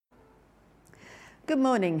Good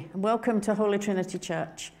morning and welcome to Holy Trinity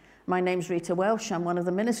Church. My name's Rita Welsh. I'm one of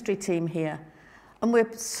the ministry team here. And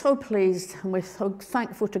we're so pleased and we're so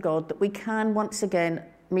thankful to God that we can once again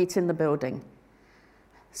meet in the building.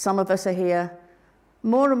 Some of us are here.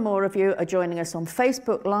 More and more of you are joining us on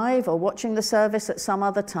Facebook Live or watching the service at some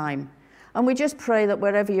other time. And we just pray that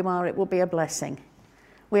wherever you are, it will be a blessing.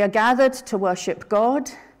 We are gathered to worship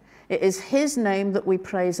God. It is His name that we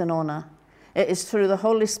praise and honor. It is through the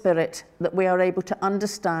Holy Spirit that we are able to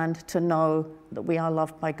understand, to know that we are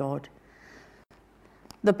loved by God.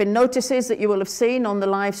 There have been notices that you will have seen on the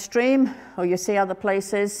live stream, or you see other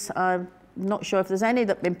places. I'm not sure if there's any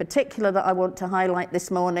that in particular that I want to highlight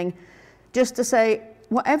this morning. Just to say,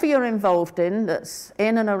 whatever you're involved in that's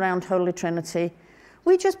in and around Holy Trinity,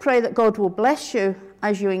 we just pray that God will bless you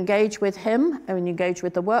as you engage with Him and engage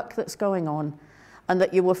with the work that's going on, and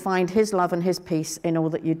that you will find His love and His peace in all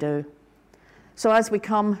that you do. So as we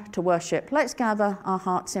come to worship, let's gather our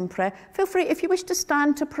hearts in prayer. Feel free, if you wish to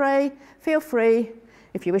stand to pray, feel free.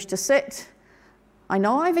 If you wish to sit, I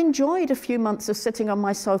know I've enjoyed a few months of sitting on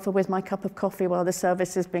my sofa with my cup of coffee while the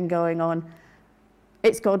service has been going on.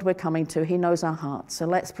 It's God we're coming to. He knows our hearts. So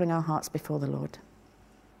let's bring our hearts before the Lord.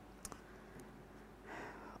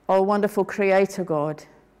 Oh, wonderful Creator God,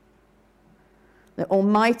 the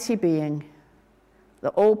Almighty Being, the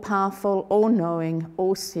all-powerful, all-knowing,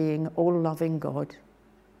 all-seeing, all-loving God.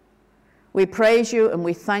 We praise you and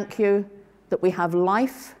we thank you that we have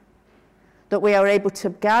life, that we are able to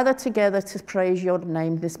gather together to praise your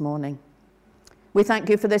name this morning. We thank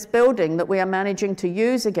you for this building that we are managing to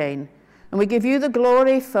use again, and we give you the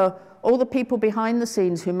glory for all the people behind the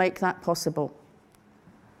scenes who make that possible.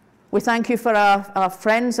 We thank you for our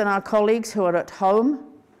friends and our colleagues who are at home.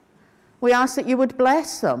 We ask that you would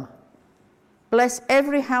bless them. Bless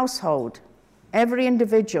every household, every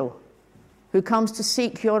individual who comes to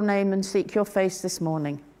seek your name and seek your face this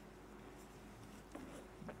morning.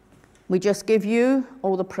 We just give you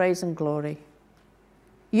all the praise and glory.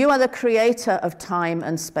 You are the creator of time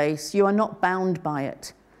and space. You are not bound by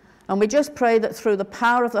it. And we just pray that through the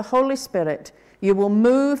power of the Holy Spirit, you will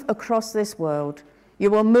move across this world. You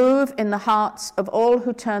will move in the hearts of all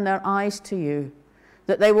who turn their eyes to you,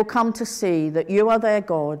 that they will come to see that you are their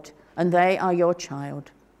God and they are your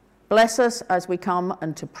child. Bless us as we come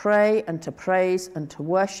and to pray and to praise and to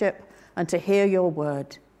worship and to hear your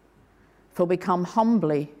word. For we come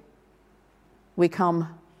humbly, we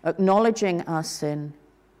come acknowledging our sin,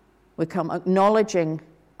 we come acknowledging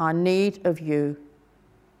our need of you,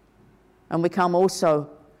 and we come also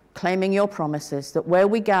claiming your promises that where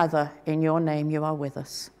we gather in your name, you are with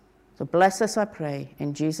us. So bless us, I pray,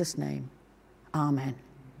 in Jesus' name. Amen.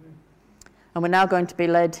 And we're now going to be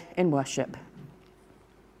led in worship.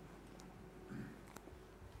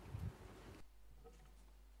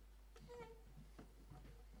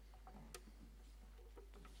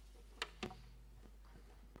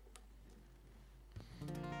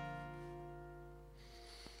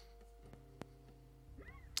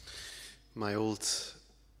 My old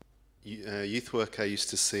youth worker used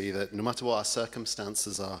to say that no matter what our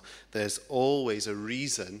circumstances are, there's always a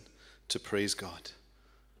reason to praise God.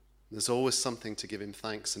 There's always something to give him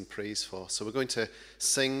thanks and praise for. So we're going to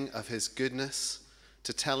sing of his goodness,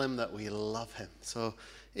 to tell him that we love him. So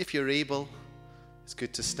if you're able, it's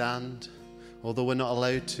good to stand. Although we're not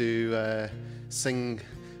allowed to sing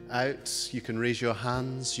out, you can raise your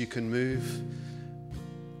hands, you can move,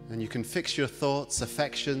 and you can fix your thoughts,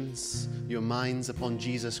 affections, your minds upon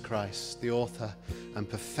Jesus Christ, the author and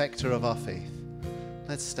perfecter of our faith.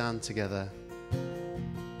 Let's stand together.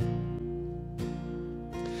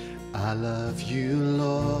 I love you,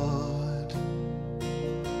 Lord.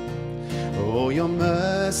 Oh, your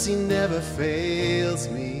mercy never fails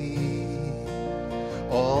me.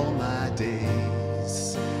 All my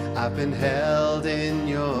days I've been held in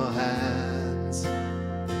your hands.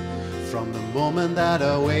 From the moment that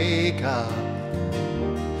I wake up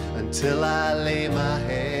until I lay my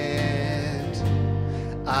head,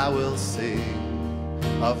 I will sing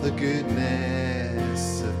of the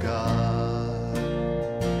goodness of God.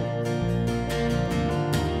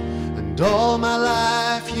 And all my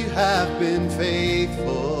life you have been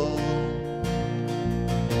faithful.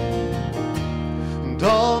 And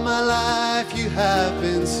all my life you have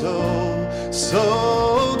been so,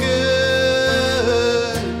 so good.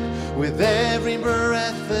 With every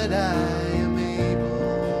breath that I am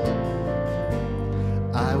able,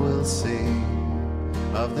 I will sing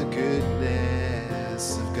of the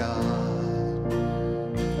goodness of God.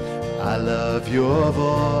 I love your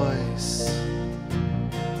voice.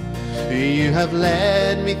 You have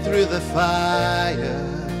led me through the fire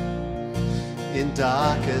in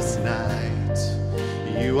darkest night.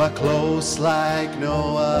 You are close like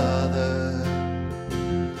no other.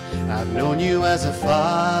 I've known you as a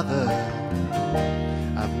father.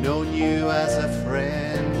 I've known you as a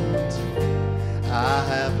friend. I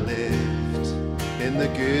have lived in the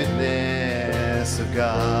goodness of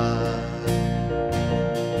God.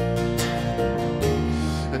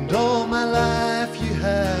 And all my life you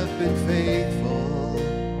have been faithful.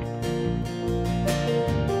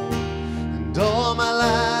 And all my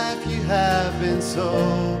life you have been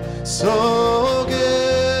so, so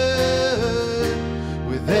good.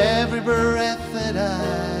 With every breath that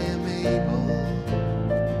I am able,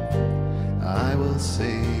 I will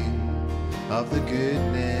sing of the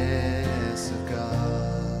goodness of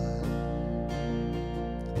God.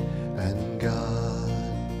 And God,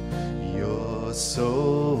 you're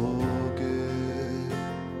so good.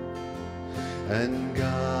 And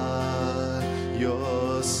God,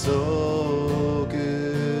 you're so good.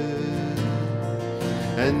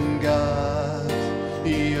 And God,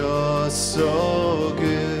 you're so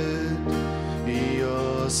good.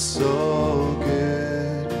 You're so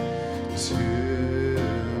good to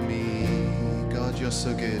me. God, you're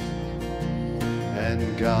so good.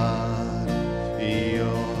 And God,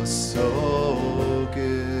 you're so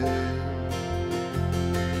good.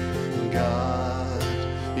 God,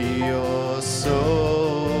 you're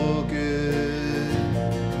so good.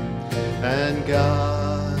 And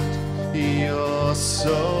God, you're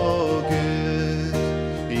so good.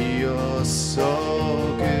 You're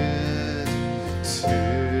so good to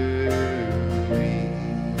me.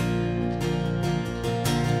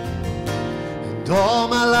 And all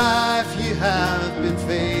my life you have been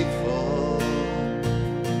faithful.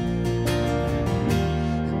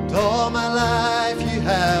 And all my life you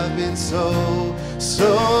have been so,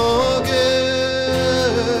 so good.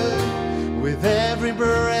 With every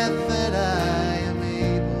breath that I am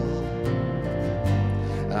able,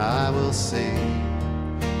 I will sing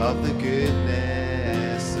of the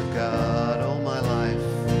goodness of God. All my life.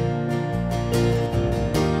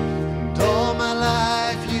 And all my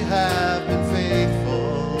life you have been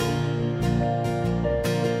faithful.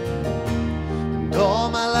 And all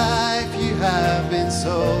my life you have been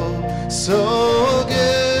so, so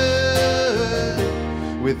good.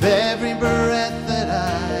 With every breath that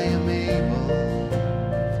I am able,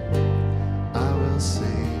 I will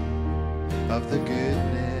sing of the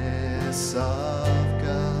goodness of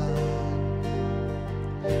God.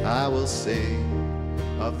 I will sing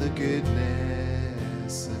of the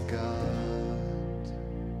goodness of God.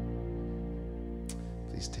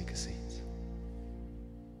 Please take a seat.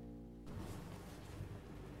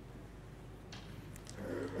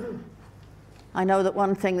 I know that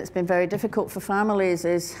one thing that's been very difficult for families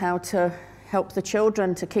is how to help the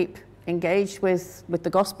children to keep engaged with the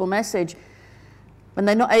gospel message. When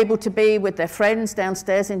they're not able to be with their friends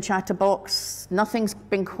downstairs in Chatterbox, nothing's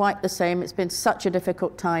been quite the same. It's been such a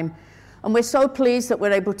difficult time. And we're so pleased that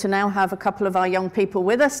we're able to now have a couple of our young people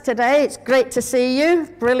with us today. It's great to see you.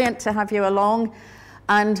 Brilliant to have you along.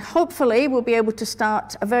 And hopefully we'll be able to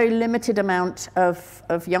start a very limited amount of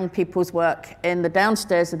young people's work in the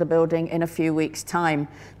downstairs of the building in a few weeks' time.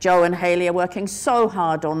 Joe and Haley are working so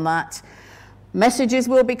hard on that. Messages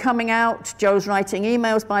will be coming out. Joe's writing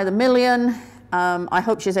emails by the million. I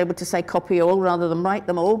hope she's able to say copy all rather than write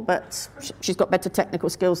them all, but she's got better technical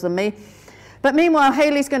skills than me. But meanwhile,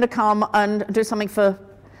 Haley's going to come and do something for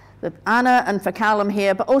Anna and for Callum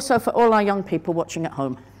here, but also for all our young people watching at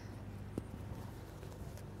home.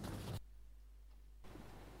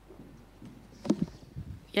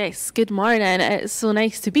 Yes, good morning. It's so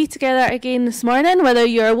nice to be together again this morning, whether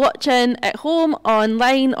you're watching at home,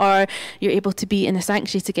 online, or you're able to be in the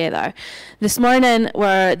sanctuary together. This morning,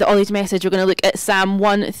 the Ollie's message, we're going to look at Psalm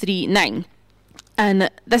 139. And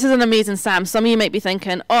this is an amazing psalm. Some of you might be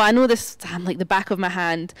thinking, oh, I know this psalm like the back of my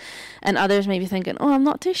hand. And others may be thinking, oh, I'm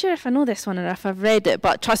not too sure if I know this one or if I've read it.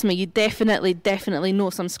 But trust me, you definitely know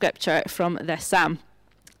some scripture from this psalm.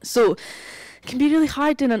 So it can be really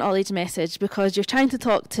hard doing an all-age message because you're trying to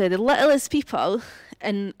talk to the littlest people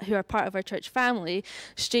who are part of our church family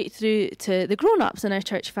straight through to the grown-ups in our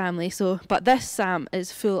church family. But this psalm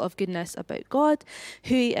is full of goodness about God,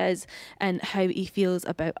 who he is, and how he feels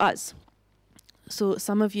about us. So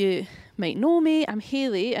some of you might know me. I'm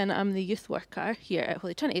Haley, and I'm the youth worker here at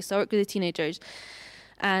Holy Trinity. So I work with the teenagers.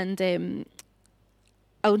 And I'm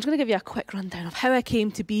just going to give you a quick rundown of how I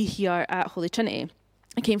came to be here at Holy Trinity.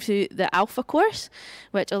 I came through the Alpha course,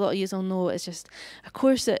 which a lot of you will know is just a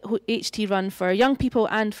course that HT run for young people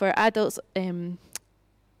and for adults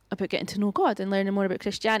about getting to know God and learning more about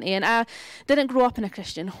Christianity. And I didn't grow up in a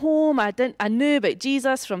Christian home. I knew about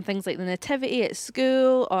Jesus from things like the Nativity at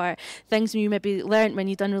school or things you maybe learnt when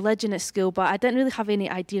you'd done religion at school, but I didn't really have any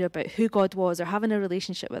idea about who God was or having a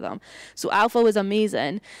relationship with him. So Alpha was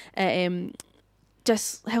amazing at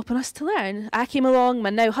just helping us to learn. I came along, my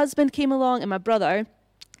now husband came along, and my brother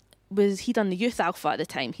he done the youth Alpha at the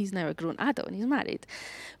time. He's now a grown adult and he's married.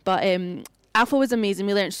 But Alpha was amazing.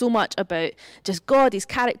 We learned so much about just God, his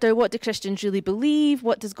character, what do Christians really believe,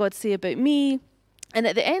 what does God say about me. And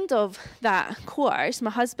at the end of that course,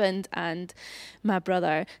 my husband and my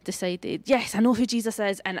brother decided, yes, I know who Jesus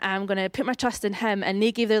is and I'm going to put my trust in him. And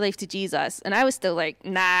they gave their life to Jesus. And I was still like,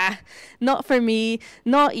 nah, not for me,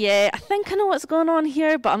 not yet. I think I know what's going on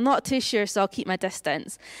here, but I'm not too sure, so I'll keep my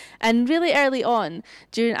distance. And really early on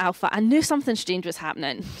during Alpha, I knew something strange was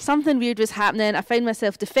happening. Something weird was happening. I found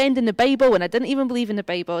myself defending the Bible when I didn't even believe in the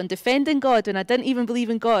Bible and defending God when I didn't even believe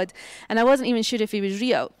in God. And I wasn't even sure if he was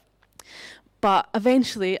real. But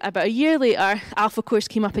eventually, about a year later, Alpha course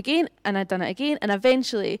came up again, and I'd done it again, and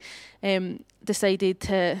eventually decided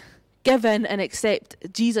to give in and accept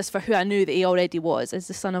Jesus for who I knew that he already was, as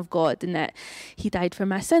the Son of God, and that he died for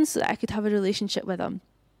my sins so that I could have a relationship with him.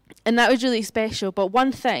 And that was really special. But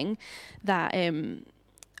one thing that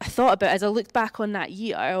I thought about as I looked back on that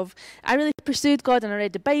year of, I really pursued God and I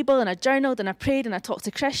read the Bible and I journaled and I prayed and I talked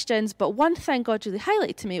to Christians, but one thing God really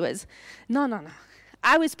highlighted to me was, no.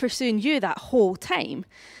 I was pursuing you that whole time.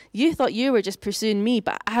 You thought you were just pursuing me,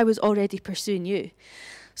 but I was already pursuing you.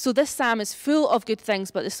 So this psalm is full of good things,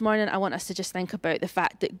 but this morning I want us to just think about the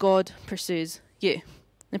fact that God pursues you.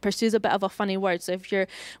 And pursues a bit of a funny word. So if you're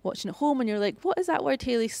watching at home and you're like, what is that word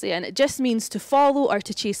Hayley's saying? It just means to follow or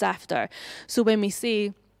to chase after. So when we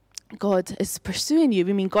say God is pursuing you,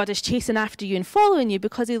 we mean God is chasing after you and following you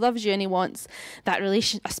because he loves you and he wants that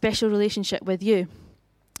a special relationship with you,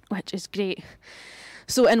 which is great.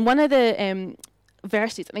 So in one of the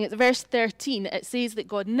verses, I think it's verse 13, it says that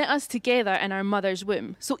God knit us together in our mother's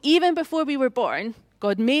womb. So even before we were born,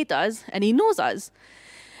 God made us and he knows us.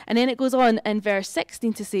 And then it goes on in verse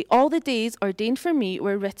 16 to say, all the days ordained for me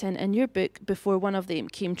were written in your book before one of them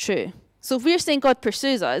came true. So if we're saying God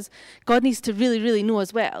pursues us, God needs to really, really know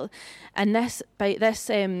us well. And this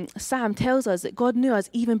psalm tells us that God knew us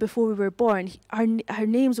even before we were born. Our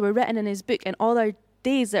names were written in his book, and all our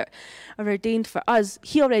days that are ordained for us,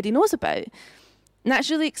 he already knows about. And that's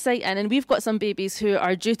really exciting. And we've got some babies who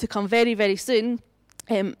are due to come very, very soon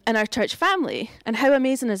in our church family. And how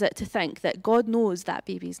amazing is it to think that God knows that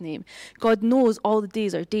baby's name. God knows all the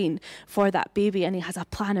days ordained for that baby, and he has a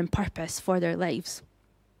plan and purpose for their lives.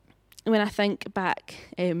 And when I think back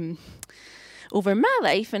over my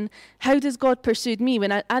life and how does God pursue me?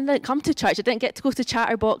 When I didn't come to church, I didn't get to go to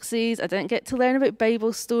chatterboxes, I didn't get to learn about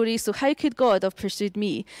Bible stories, so how could God have pursued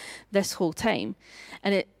me this whole time?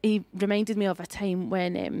 And he reminded me of a time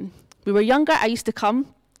when we were younger. I used to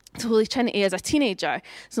come to Holy Trinity as a teenager.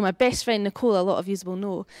 So my best friend Nicole, a lot of you will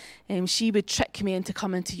know, she would trick me into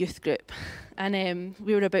coming to youth group. And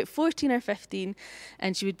we were about 14 or 15,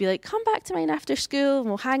 and she would be like, come back to mine after school, and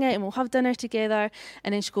we'll hang out and we'll have dinner together.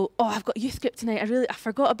 And then she'd go, oh, I've got youth group tonight. I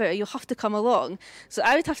forgot about it. You'll have to come along. So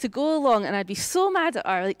I would have to go along, and I'd be so mad at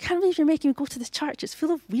her. Like, can't believe you're making me go to this church. It's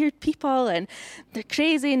full of weird people, and they're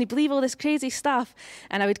crazy, and they believe all this crazy stuff.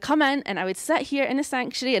 And I would come in, and I would sit here in the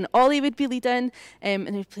sanctuary, and Ollie would be leading, and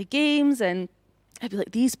we'd play games, and I'd be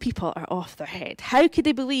like, these people are off their head. How could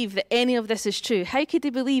they believe that any of this is true? How could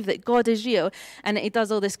they believe that God is real and that he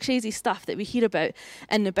does all this crazy stuff that we hear about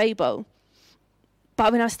in the Bible?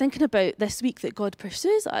 But when I was thinking about this week that God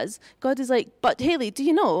pursues us, God is like, but Hayley, do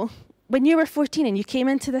you know, when you were 14 and you came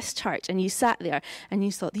into this church and you sat there and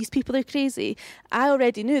you thought, these people are crazy, I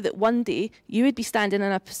already knew that one day you would be standing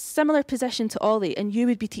in a similar position to Ollie, and you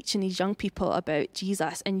would be teaching these young people about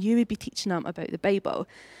Jesus, and you would be teaching them about the Bible.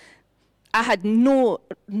 I had no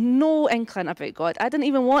inkling about God. I didn't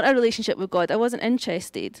even want a relationship with God. I wasn't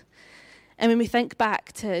interested. And when we think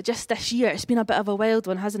back to just this year, it's been a bit of a wild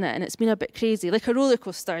one, hasn't it? And it's been a bit crazy, like a roller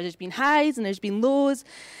coaster. There's been highs and there's been lows,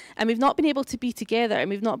 and we've not been able to be together, and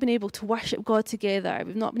we've not been able to worship God together.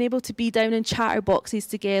 We've not been able to be down in chatterboxes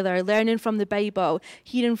together, learning from the Bible,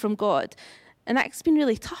 hearing from God. And that's been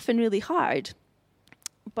really tough and really hard.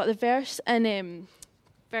 But the verse in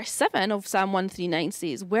Verse 7 of Psalm 139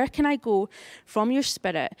 says, where can I go from your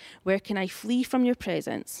spirit? Where can I flee from your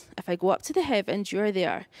presence? If I go up to the heavens, you are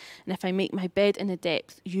there. And if I make my bed in the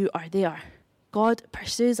depth, you are there. God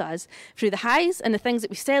pursues us through the highs and the things that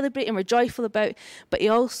we celebrate and we're joyful about, but he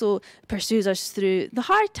also pursues us through the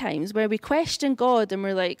hard times where we question God and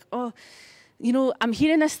we're like, oh, you know, I'm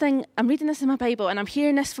hearing this thing, I'm reading this in my Bible, and I'm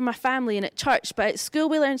hearing this from my family and at church, but at school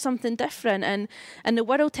we learn something different, and the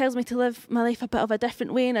world tells me to live my life a bit of a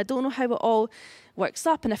different way, and I don't know how it all works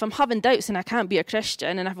up. And if I'm having doubts, then I can't be a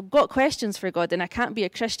Christian, and if I've got questions for God, then I can't be a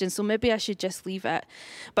Christian, so maybe I should just leave it.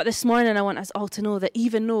 But this morning I want us all to know that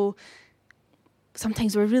even though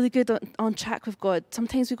sometimes we're really good on track with God,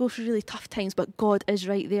 sometimes we go through really tough times, but God is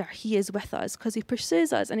right there. He is with us because he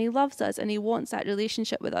pursues us and he loves us and he wants that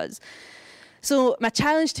relationship with us. So my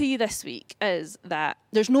challenge to you this week is that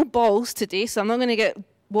there's no balls today, so I'm not going to get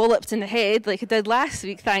walloped in the head like I did last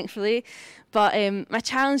week, thankfully. But my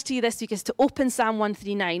challenge to you this week is to open Psalm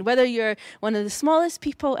 139. Whether you're one of the smallest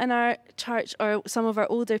people in our church or some of our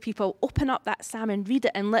older people, open up that psalm and read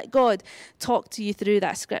it and let God talk to you through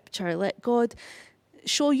that scripture. Let God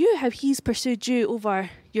show you how he's pursued you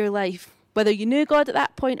over your life, whether you knew God at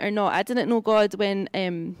that point or not. I didn't know God when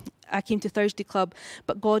I came to Thursday Club,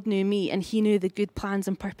 but God knew me and he knew the good plans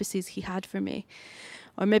and purposes he had for me.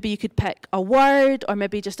 Or maybe you could pick a word or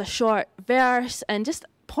maybe just a short verse and just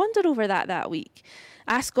ponder over that week.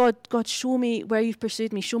 Ask God, show me where you've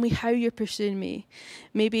pursued me. Show me how you're pursuing me.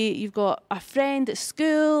 Maybe you've got a friend at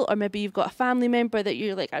school, or maybe you've got a family member that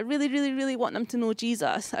you're like, I really, really, really want them to know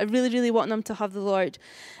Jesus. I really, really want them to have the Lord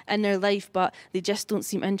in their life, but they just don't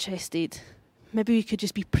seem interested. Maybe we could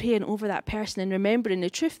just be praying over that person and remembering the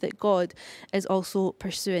truth that God is also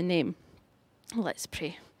pursuing them. Let's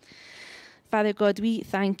pray. Father God, we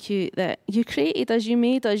thank you that you created us, you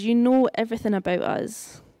made us, you know everything about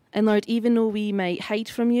us. And Lord, even though we might hide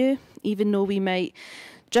from you, even though we might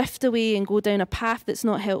drift away and go down a path that's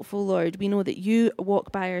not helpful, Lord, we know that you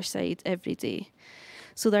walk by our side every day.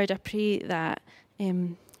 So Lord, I pray that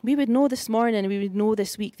we would know this morning, we would know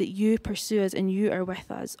this week that you pursue us and you are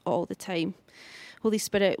with us all the time. Holy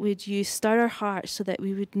Spirit, would you stir our hearts so that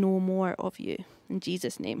we would know more of you? In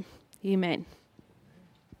Jesus' name, amen.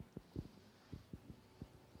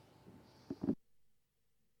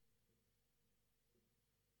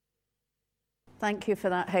 Thank you for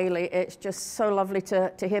that, Hayley. It's just so lovely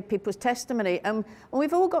to hear people's testimony. And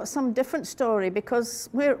we've all got some different story because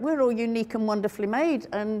we're all unique and wonderfully made.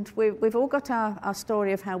 And we've all got our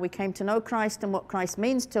story of how we came to know Christ and what Christ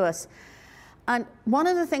means to us. And one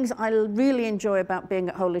of the things I really enjoy about being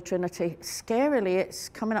at Holy Trinity, scarily, it's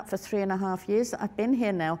coming up for 3.5 years that I've been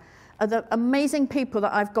here now, are the amazing people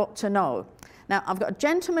that I've got to know. Now, I've got a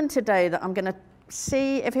gentleman today that I'm going to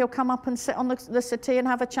see if he'll come up and sit on the settee and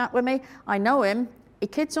have a chat with me. I know him. He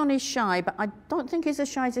kids on he's shy, but I don't think he's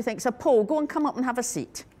as shy as he thinks. So, Paul, go and come up and have a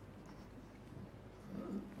seat.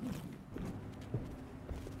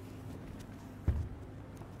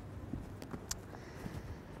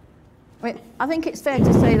 I think it's fair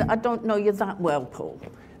to say that I don't know you that well, Paul.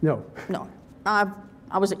 No. No.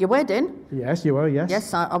 I was at your wedding. Yes, you were, yes.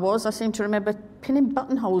 Yes, I was. I seem to remember pinning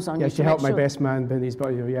buttonholes on you. Yes, you helped my best man pin his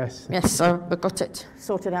buttonhole, yes. Yes, so we got it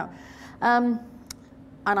sorted out. And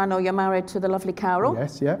I know you're married to the lovely Carol.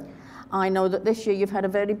 Yes, yeah. I know that this year you've had a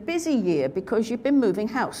very busy year because you've been moving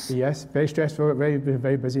house. Yes, very stressful, very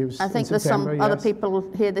busy. It was I think there's some other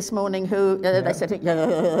people here this morning who they said,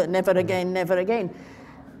 never again, never again.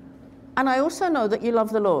 And I also know that you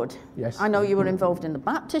love the Lord. Yes. I know you were involved in the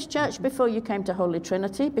Baptist church before you came to Holy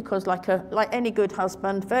Trinity because like any good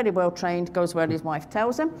husband, very well trained, goes where his wife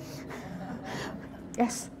tells him.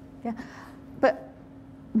 Yes, yeah. But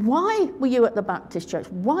why were you at the Baptist church?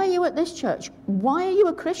 Why are you at this church? Why are you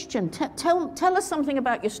a Christian? Tell us something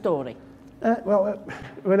about your story.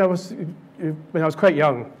 When I was quite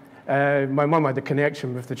young, my mum had a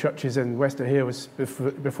connection with the churches in Wester Hailes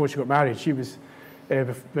before she got married. She was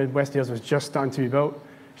when Wester Hailes was just starting to be built.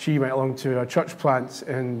 She went along to a church plant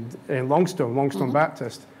in Longstone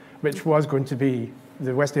Baptist, which was going to be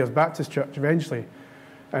the Wester Hailes Baptist Church eventually.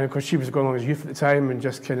 And of course, she was going along as youth at the time and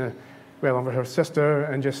just kind of went along with her sister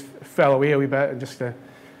and just fell away a wee bit and just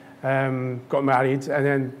got married and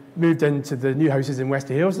then moved into the new houses in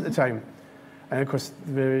Wester Hailes at the time. And of course,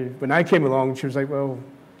 when I came along, she was like, well,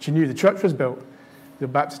 she knew the church was built. The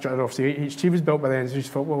Baptist church, obviously, HT was built by then. So she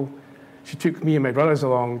thought, well, she took me and my brothers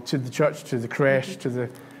along to the church, to the creche, to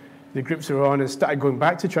the groups we were on, and started going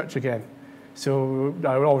back to church again. So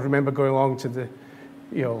I always remember going along to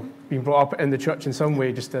being brought up in the church in some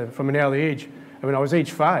way, just from an early age. And when I was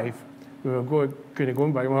age 5, we were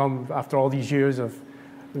going back. Well, after all these years of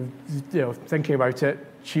thinking about it,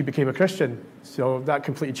 she became a Christian. So that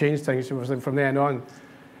completely changed things. It was from then on,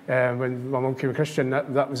 when my mum became a Christian,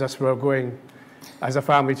 that was us. We were going as a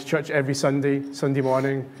family to church every Sunday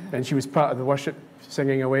morning, and she was part of the worship,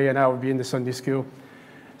 singing away, and I would be in the Sunday school.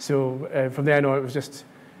 So from then on, it was just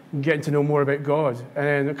getting to know more about God. And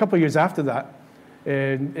then a couple of years after that,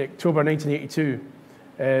 in October 1982,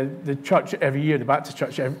 the church every year, the Baptist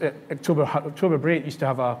church, October break used to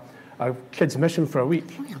have a kids' mission for a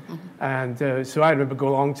week. And so I remember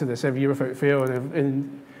going along to this every year without fail. And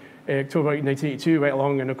in October 1982, went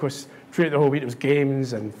along, and of course, throughout the whole week, there was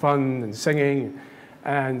games and fun and singing.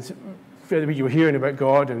 And throughout the week, you were hearing about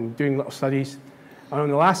God and doing little studies. And on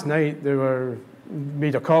the last night, they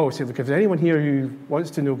made a call, said, look, if there's anyone here who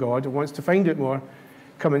wants to know God or wants to find out more,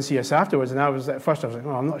 come and see us afterwards. And I was, at first, I was like,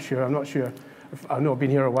 oh, I'm not sure. I know I've been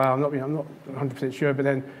here a while. I'm not 100% sure. But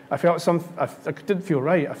then I felt I didn't feel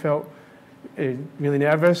right. I felt really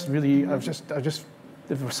nervous. Really, I just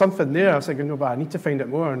there was something there. I was thinking, no, but I need to find out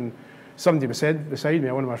more. And somebody said beside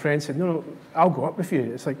me, one of my friends said, no, I'll go up with you.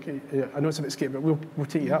 It's like, I know it's a bit scary, but we'll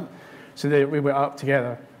take you up. So we went up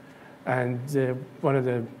together. And one of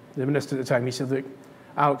the ministers at the time, he said, look,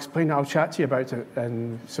 I'll chat to you about it.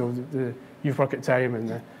 And so the youth work at the time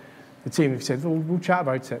and the team said, well, we'll chat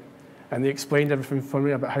about it. And they explained everything for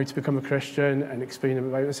me about how to become a Christian and explained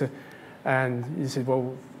about it. And he said,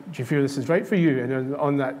 well, do you feel this is right for you? And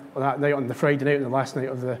on that night, on the Friday night, on the last night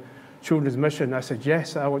of the children's mission, I said,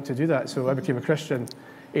 yes, I want to do that. So I became a Christian,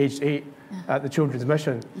 aged 8, at the children's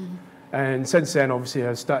mission. Mm-hmm. And since then, obviously, I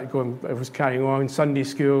was carrying on Sunday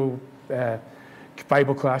school,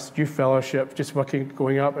 Bible class, youth fellowship, just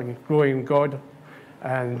going up and growing in God.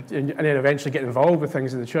 And then eventually getting involved with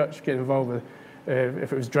things in the church, getting involved with,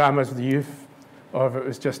 if it was dramas with the youth, or if it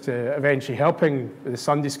was just eventually helping with the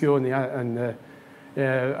Sunday school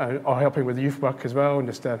or helping with the youth work as well. And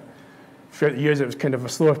just throughout the years, it was kind of a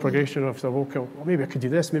slower progression of, well, maybe I could do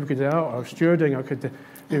this, maybe I could do that, or stewarding, I could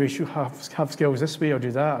maybe have skills this way or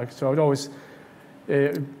do that. So I would always,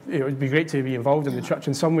 it would be great to be involved in the church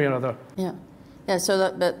in some way or other. Yeah. Yeah, so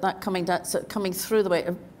that coming through the way,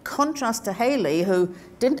 in contrast to Hayley, who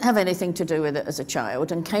didn't have anything to do with it as a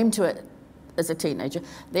child and came to it as a teenager.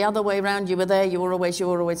 The other way around, you were there, you were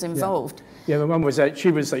always involved. Yeah, my mum was she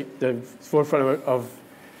was like the forefront of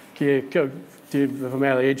from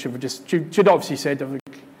early age. She'd obviously said,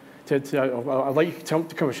 I'd like you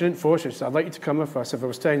to come. She didn't force us. I'd like you to come with us. If there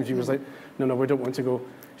was times she was like, no, we don't want to go.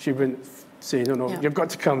 She wouldn't say, no, you've got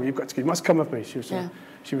to come. You must come with me. She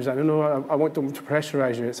was like, no, I want them to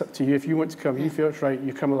pressurise you. It's up to you. If you want to come, you feel it's right,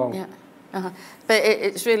 you come along. Yeah. But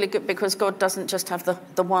it's really good because God doesn't just have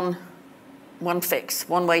the one fix,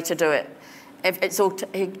 one way to do it. It's all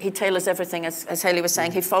he tailors everything, as Hayley was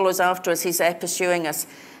saying. He follows after us. He's there pursuing us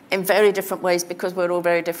in very different ways because we're all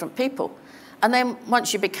very different people. And then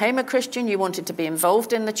once you became a Christian, you wanted to be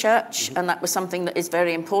involved in the church, and that was something that is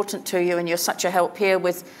very important to you. And you're such a help here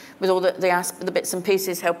with all the bits and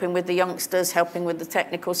pieces, helping with the youngsters, helping with the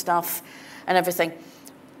technical stuff and everything.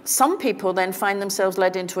 Some people then find themselves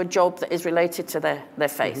led into a job that is related to their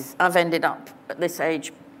faith. Mm-hmm. I've ended up at this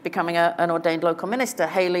age becoming an ordained local minister.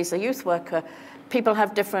 Hayley's a youth worker. People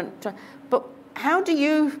have different... But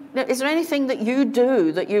is there anything that you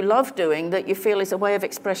do that you love doing that you feel is a way of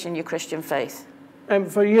expressing your Christian faith?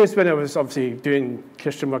 For years when I was obviously doing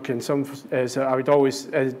Christian work in I would always...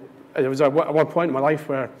 there was at one point in my life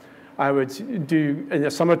where I would do... In the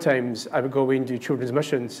summer times, I would go away and do children's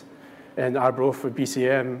missions in Arbroath with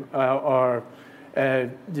BCM or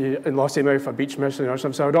in Lossiemouth for beach mission or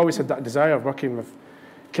something. So I would always had that desire of working with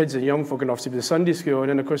kids and young folk and obviously with the Sunday school. And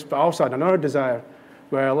then, of course, but I also had another desire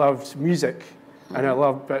where I loved music. And I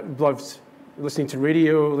loved listening to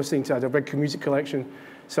radio, I had a big music collection,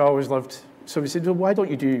 so I always loved. So we said, well, why don't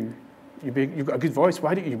you've got a good voice,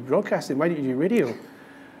 why don't you broadcast it, why don't you do radio?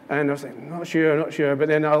 And I was like, not sure, but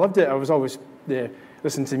then I loved it. I was always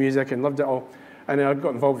listening to music and loved it all. And then I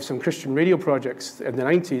got involved with some Christian radio projects in the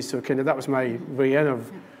 90s, so kind of that was my way in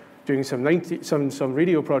of doing some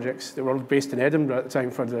radio projects that were based in Edinburgh at the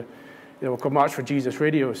time for called March for Jesus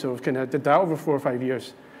Radio, so kind of did that over 4 or 5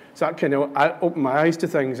 years. So that kind of opened my eyes to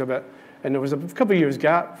things a bit. And there was a couple of years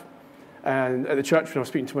gap. And at the church, when I was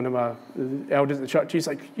speaking to one of my elders at the church, he's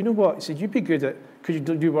like, you know what? He said, you'd be good at, because you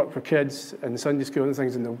do work for kids and Sunday school and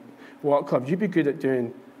things in the walk club, you'd be good at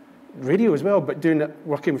doing radio as well, but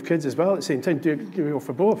working with kids as well at the same time, doing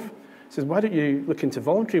for both. He says, why don't you look into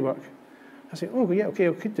voluntary work? I said, oh, yeah, okay,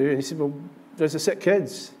 I could do. And he said, well, there's the sick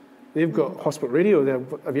kids. They've got hospital radio there.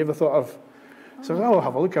 Have you ever thought of... So I'll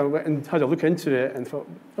have a look. I went and had a look into it and thought,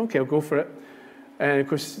 okay, I'll go for it. And of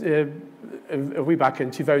course, way back in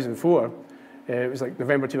 2004, it was like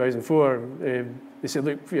November 2004, they said,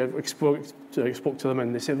 look, I spoke to them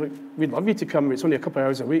and they said, look, we'd love you to come. It's only a couple of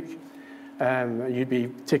hours a week. You'd be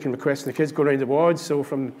taking requests from the kids, go around the wards. So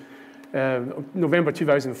from November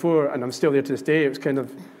 2004, and I'm still there to this day, it was kind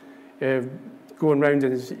of going around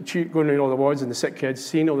all the wards and the sick kids,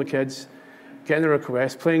 seeing all the kids, getting the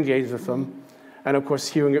requests, playing games with them. And of course,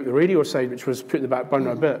 hearing out the radio side, which was put in the back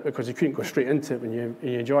burner a bit because you couldn't go straight into it when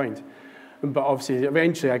you joined. But obviously,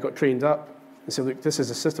 eventually I got trained up and said, look, this is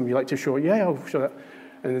a system you like to show. Yeah, I'll show that.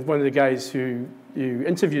 And one of the guys who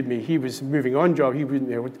interviewed me, he was moving on job. He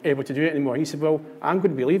wasn't able to do it anymore. He said, well, I'm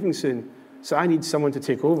going to be leaving soon, so I need someone to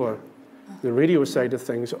take over the radio side of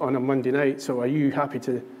things on a Monday night. So are you happy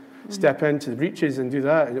to step into the breaches and do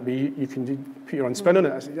that? And you can put your own spin on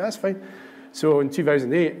it. I said, yeah, that's fine. So in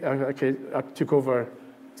 2008, I took over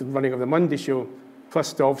the running of the Monday show,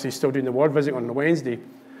 plus obviously still doing the ward visit on the Wednesday.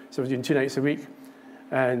 So I was doing 2 nights a week.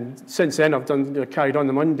 And since then, I've carried on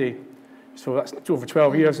the Monday. So that's over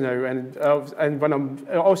 12 years now. And when I'm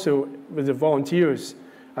also with the volunteers,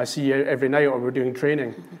 I see every night, or we're doing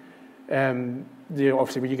training.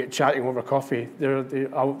 Obviously, when you get chatting over coffee,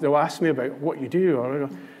 they'll ask me about what you do. Or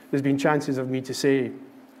there's been chances of me to say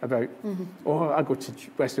about, I go to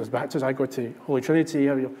West Wales Baptist, I go to Holy Trinity.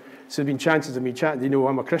 So there's been chances of me chatting. They know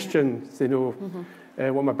I'm a Christian. They know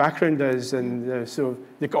what my background is, and so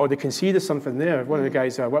they can see there's something there. One of the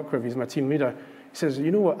guys I work with, he's my team leader. He says,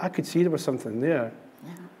 you know what, I could see there was something there.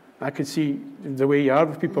 Yeah. I could see the way you are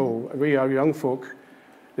with people, the way you are with young folk,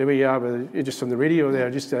 the way you are with, just on the radio there.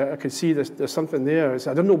 I could see there's something there.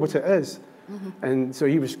 I don't know what it is. And so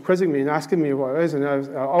he was quizzing me and asking me what it is, and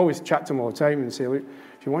I always chat to him all the time and say, look,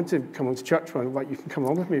 if you want to come on to church, you can come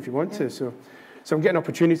on with me if you want to. So I'm getting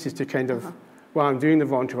opportunities to kind of, while I'm doing the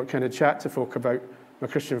volunteer work, kind of chat to folk about my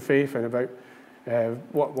Christian faith and about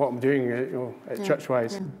what I'm doing at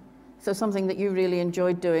church-wise. Yeah. So something that you really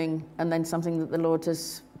enjoyed doing, and then something that the Lord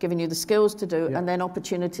has given you the skills to do, and then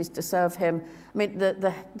opportunities to serve Him. I mean,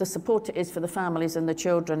 the support it is for the families and the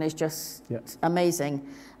children is just amazing,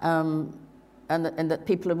 and that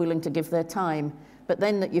people are willing to give their time. But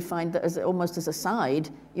then that you find that almost as a side,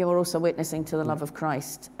 you're also witnessing to the love of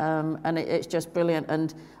Christ, and it's just brilliant.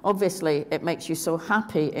 And obviously, it makes you so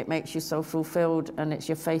happy, it makes you so fulfilled, and it's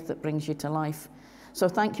your faith that brings you to life. So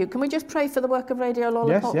thank you. Can we just pray for the work of Radio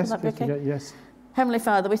Lollipop? Yes, Would that be okay? Yes. Heavenly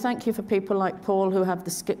Father, we thank you for people like Paul who have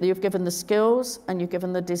you've given the skills and you've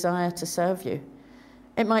given the desire to serve you.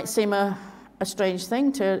 It might seem a strange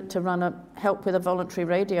thing to help with a voluntary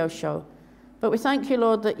radio show, but we thank you,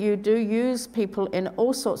 Lord, that you do use people in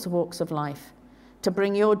all sorts of walks of life to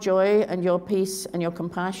bring your joy and your peace and your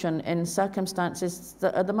compassion in circumstances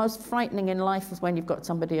that are the most frightening in life, is when you've got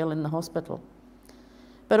somebody ill in the hospital.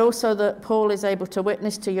 But also that Paul is able to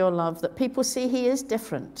witness to your love, that people see he is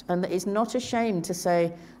different and that he's not ashamed to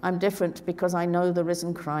say, I'm different because I know the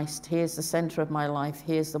risen Christ. He is the center of my life.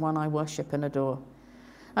 He is the one I worship and adore.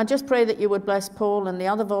 I just pray that you would bless Paul and the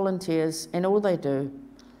other volunteers in all they do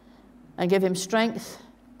and give him strength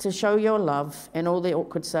to show your love in all the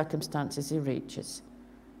awkward circumstances he reaches,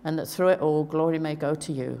 and that through it all, glory may go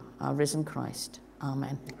to you, our risen Christ.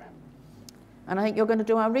 Amen. And I think you're going to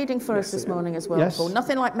do our reading for us this morning as well, Paul.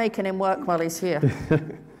 Nothing like making him work while he's here.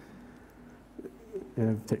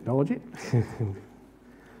 Technology.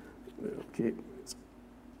 Okay.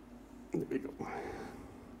 There we go.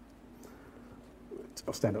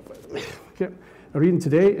 I'll stand up. Okay. Our reading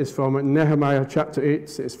today is from Nehemiah chapter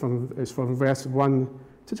 8. It's from verse 1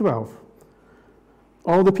 to 12.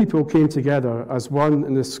 All the people came together as one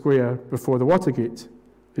in the square before the Watergate.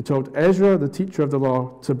 They told Ezra, the teacher of the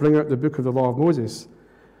law, to bring out the book of the law of Moses,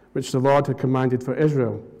 which the Lord had commanded for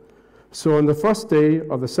Israel. So on the first day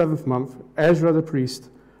of the 7th month, Ezra the priest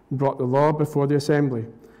brought the law before the assembly,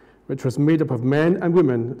 which was made up of men and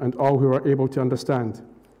women and all who were able to understand.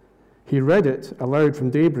 He read it aloud from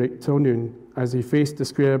daybreak till noon as he faced the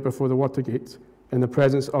square before the Watergate in the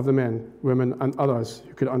presence of the men, women, and others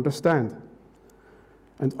who could understand.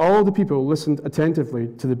 And all the people listened attentively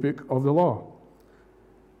to the book of the law.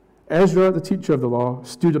 Ezra, the teacher of the law,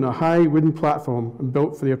 stood on a high wooden platform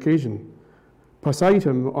built for the occasion. Beside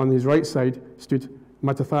him, on his right side, stood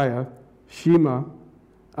Mattithiah, Shema,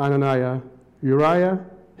 Ananiah, Uriah,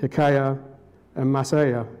 Hilkiah, and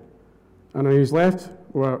Maaseiah. And on his left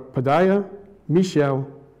were Pedaiah, Mishael,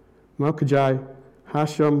 Malchijah,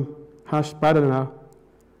 Hashum, Hashbaddanah,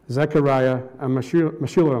 Zechariah, and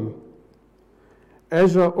Meshullam.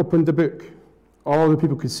 Ezra opened the book. All the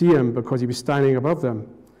people could see him because he was standing above them.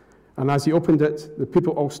 And as he opened it, the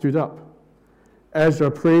people all stood up. Ezra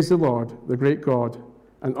praised the Lord, the great God,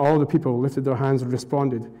 and all the people lifted their hands and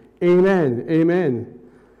responded, Amen, Amen.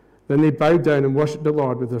 Then they bowed down and worshipped the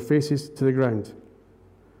Lord with their faces to the ground.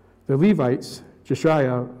 The Levites,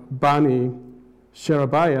 Jeshaiah, Bani,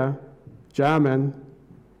 Sherebiah, Jamin,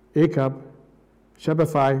 Achab,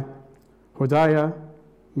 Shabbathai, Hodiah,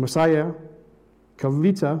 Mosiah,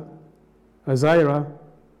 Kalita, Azariah,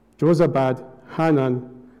 Jozabad, Hanan,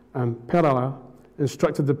 and Perala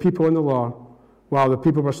instructed the people in the law while the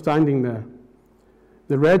people were standing there.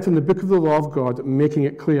 They read from the book of the law of God, making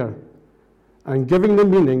it clear, and giving the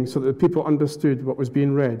meaning so that the people understood what was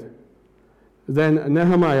being read. Then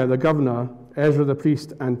Nehemiah the governor, Ezra the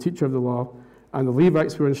priest and teacher of the law, and the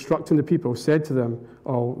Levites who were instructing the people said to them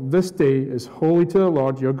all, "This day is holy to the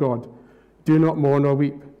Lord your God. Do not mourn or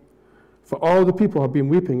weep." For all the people had been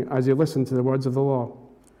weeping as they listened to the words of the law.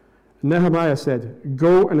 Nehemiah said,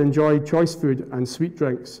 "Go and enjoy choice food and sweet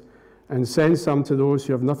drinks, and send some to those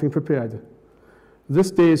who have nothing prepared.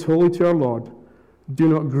 This day is holy to our Lord. Do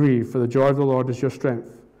not grieve, for the joy of the Lord is your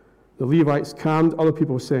strength." The Levites calmed other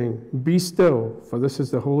people, saying, "Be still, for this is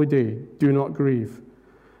the holy day. Do not grieve."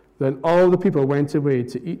 Then all the people went away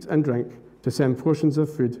to eat and drink, to send portions of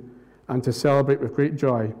food, and to celebrate with great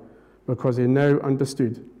joy, because they now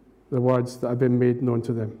understood the words that had been made known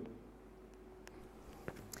to them.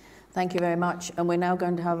 Thank you very much. And we're now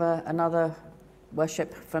going to have another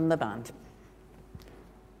worship from the band.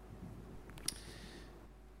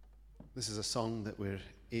 This is a song that we're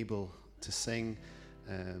able to sing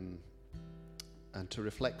and to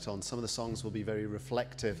reflect on. Some of the songs will be very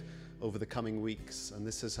reflective over the coming weeks, and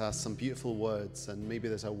this has some beautiful words, and maybe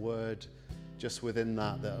there's a word just within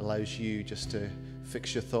that allows you just to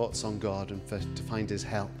fix your thoughts on God and to find his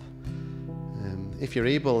help. If you're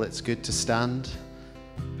able, it's good to stand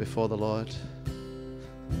before the Lord.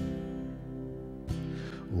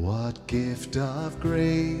 What gift of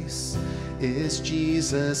grace is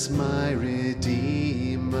Jesus my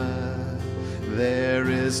Redeemer? There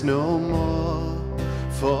is no more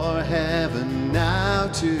for heaven now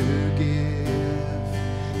to give.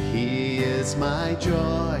 He is my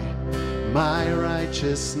joy, my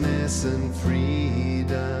righteousness and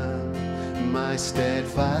freedom, my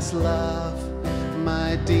steadfast love,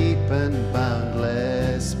 my deep and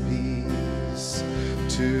boundless peace.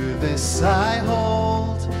 To this I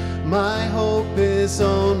hold, my hope is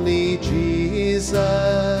only Jesus,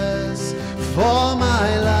 for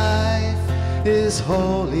my life is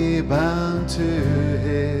wholly bound to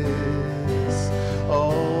his.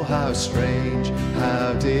 Oh, how strange,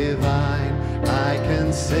 how divine, I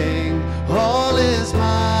can sing, all is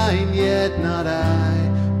mine, yet not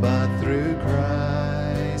I, but through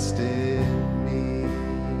Christ in me.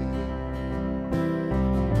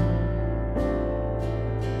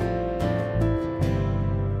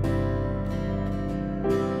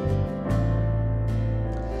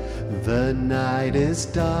 The night is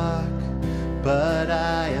dark, but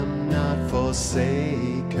I am not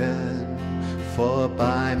forsaken, for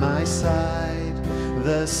by my side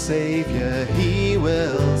the Savior, he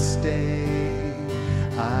will stay.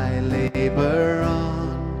 I labor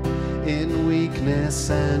on in weakness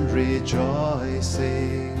and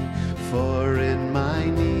rejoicing, for in my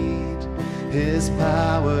need his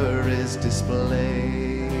power is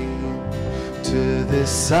displayed. To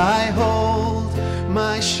this I hold,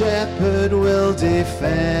 my shepherd will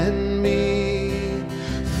defend me.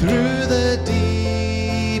 Through the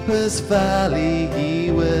deepest valley he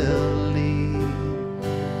will lead.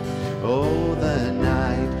 Oh, the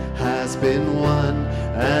night has been won,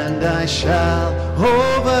 and I shall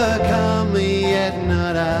overcome, yet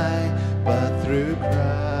not I, but through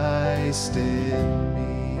Christ in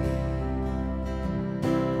me.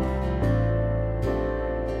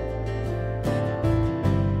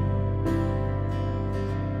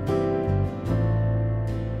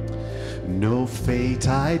 No fate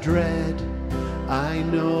I dread, I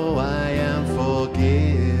know I am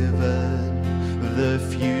forgiven. The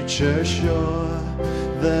future sure,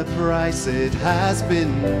 the price it has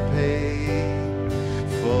been paid.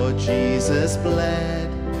 For Jesus bled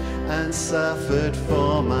and suffered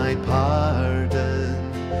for my pardon,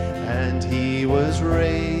 and he was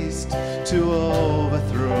raised to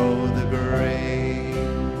overthrow the grave.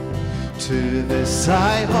 To this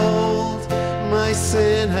I hold, my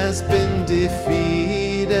sin has been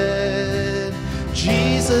defeated.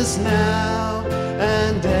 Jesus now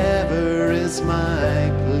and ever is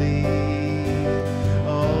my plea.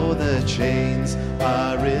 Oh, the chains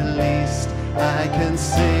are released, I can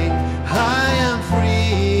sing, I am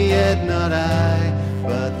free, yet not I,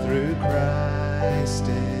 but through Christ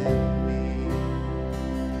in me.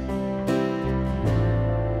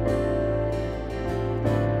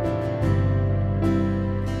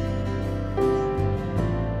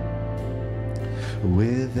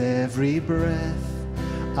 With every breath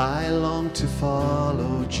I long to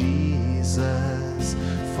follow Jesus,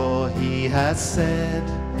 for he has said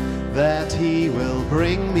that he will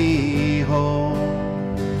bring me home.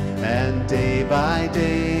 And day by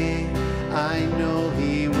day I know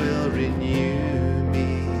he will renew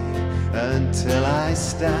me, until I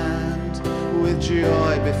stand with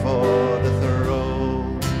joy before the throne.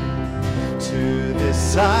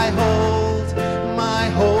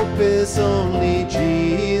 is only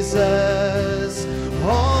Jesus.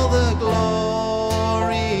 All the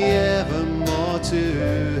glory evermore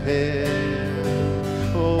to him.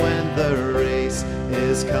 When the race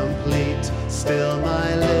is complete, still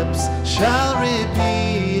my lips shall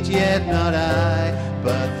repeat, yet not I,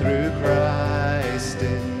 but through Christ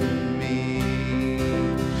in me.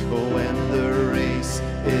 When the race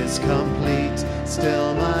is complete,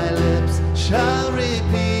 still my lips shall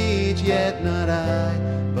repeat, yet not I,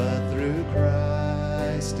 but through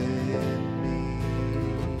Christ in me.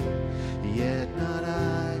 Yet not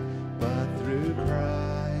I, but through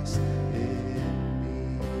Christ in me.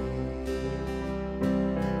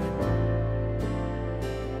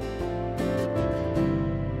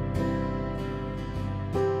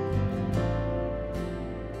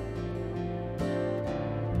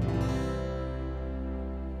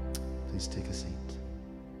 Please take a seat.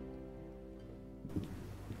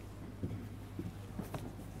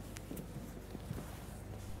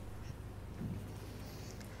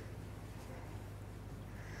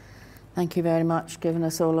 Thank you very much, giving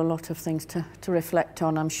us all a lot of things to reflect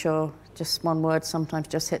on, I'm sure. Just one word sometimes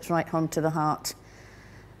just hits right home to the heart.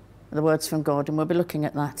 The words from God, and we'll be looking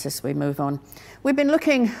at that as we move on. We've been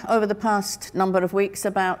looking over the past number of weeks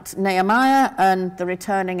about Nehemiah and the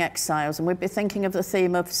returning exiles, and we've been thinking of the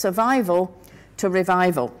theme of survival to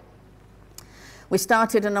revival. We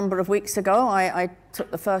started a number of weeks ago. I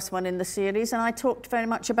took the first one in the series, and I talked very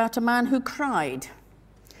much about a man who cried.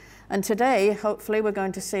 And today, hopefully, we're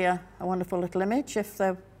going to see a wonderful little image, if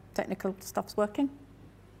the technical stuff's working.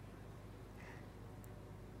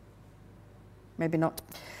 Maybe not.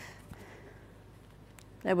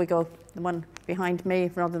 There we go, the one behind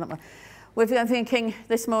me rather than that one. We've been thinking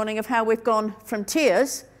this morning of how we've gone from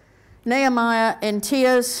tears, Nehemiah in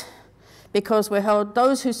tears, because we're told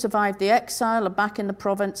those who survived the exile are back in the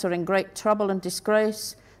province are in great trouble and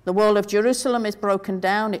disgrace. The wall of Jerusalem is broken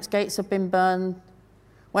down, its gates have been burned.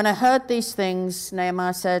 When I heard these things,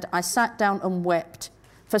 Nehemiah said, I sat down and wept.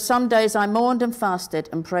 For some days I mourned and fasted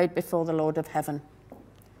and prayed before the Lord of heaven.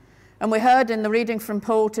 And we heard in the reading from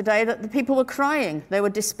Paul today that the people were crying. They were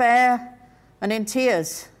despair and in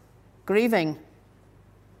tears, grieving,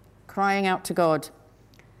 crying out to God.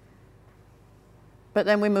 But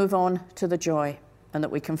then we move on to the joy and that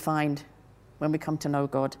we can find when we come to know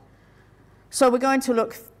God. So we're going to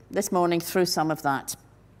look this morning through some of that.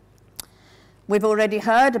 We've already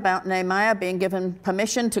heard about Nehemiah being given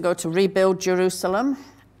permission to go to rebuild Jerusalem,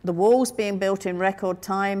 the walls being built in record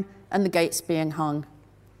time, and the gates being hung.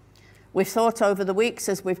 We've thought over the weeks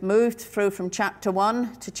as we've moved through from chapter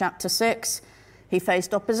 1 to chapter 6, he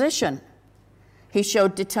faced opposition. He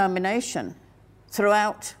showed determination.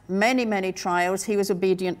 Throughout many, many trials, he was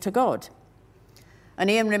obedient to God. And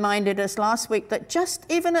Ian reminded us last week that just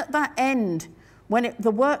even at that end, when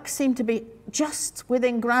the work seemed to be just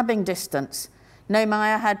within grabbing distance,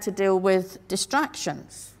 Nehemiah had to deal with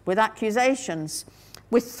distractions, with accusations,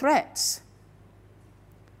 with threats.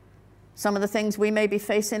 Some of the things we maybe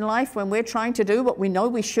face in life when we're trying to do what we know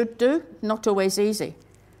we should do, not always easy.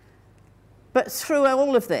 But through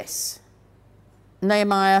all of this,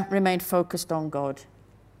 Nehemiah remained focused on God.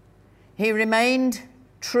 He remained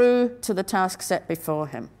true to the task set before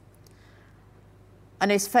him.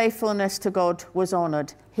 And his faithfulness to God was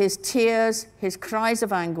honored. His tears, his cries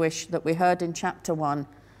of anguish that we heard in chapter 1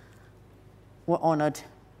 were honored.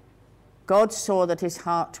 God saw that his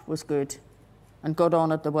heart was good, and God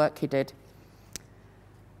honored the work he did.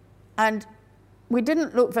 And we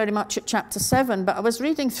didn't look very much at chapter 7, but I was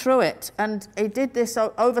reading through it, and he did this,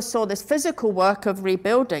 oversaw this physical work of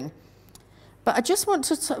rebuilding. But I just want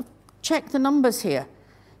to sort of check the numbers here.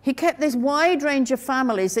 He kept this wide range of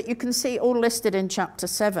families that you can see all listed in chapter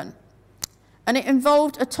 7. And it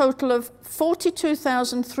involved a total of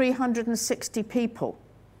 42,360 people.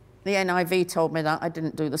 The NIV told me that, I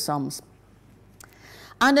didn't do the sums.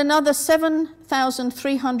 And another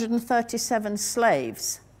 7,337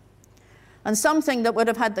 slaves. And something that would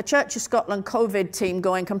have had the Church of Scotland COVID team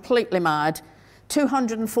going completely mad,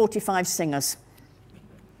 245 singers.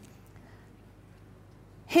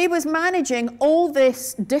 He was managing all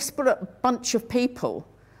this disparate bunch of people,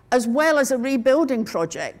 as well as a rebuilding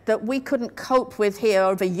project that we couldn't cope with here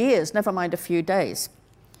over years, never mind a few days.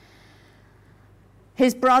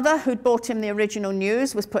 His brother, who'd brought him the original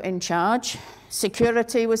news, was put in charge.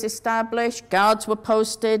 Security was established, guards were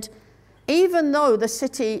posted, even though the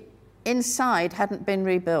city inside hadn't been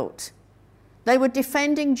rebuilt. They were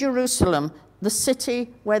defending Jerusalem, the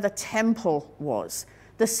city where the temple was,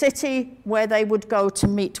 the city where they would go to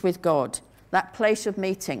meet with God. That place of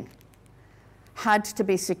meeting had to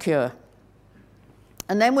be secure.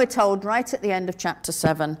 And then we're told right at the end of chapter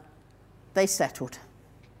 7, they settled.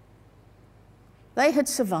 They had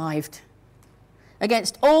survived.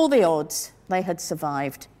 Against all the odds, they had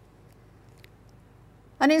survived.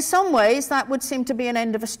 And in some ways, that would seem to be an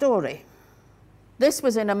end of a story. This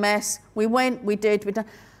was in a mess. We went, we did, we done.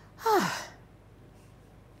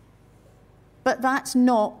 But that's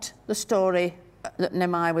not the story that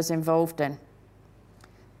Nehemiah was involved in.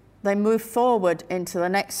 They moved forward into the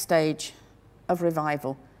next stage of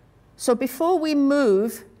revival. So before we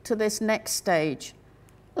move to this next stage,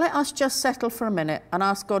 let us just settle for a minute and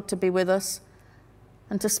ask God to be with us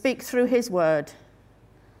and to speak through his word,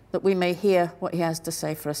 that we may hear what he has to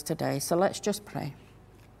say for us today. So let's just pray.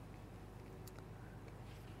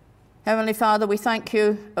 Heavenly Father, we thank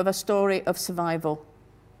you of a story of survival.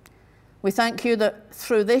 We thank you that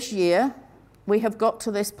through this year, we have got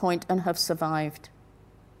to this point and have survived.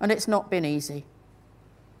 And it's not been easy.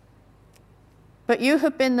 But you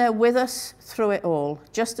have been there with us through it all,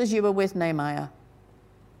 just as you were with Nehemiah.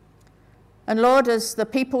 And Lord, as the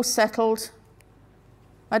people settled,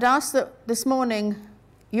 I'd ask that this morning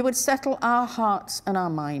you would settle our hearts and our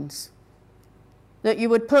minds. That you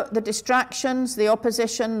would put the distractions, the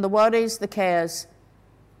opposition, the worries, the cares,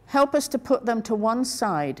 help us to put them to one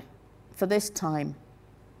side for this time,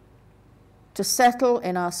 to settle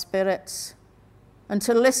in our spirits and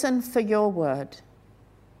to listen for your word.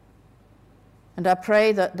 And I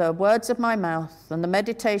pray that the words of my mouth and the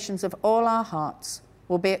meditations of all our hearts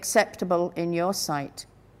will be acceptable in your sight,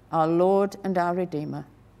 our Lord and our Redeemer.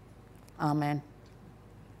 Amen.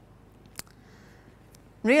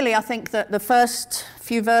 Really, I think that the first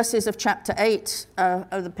few verses of chapter 8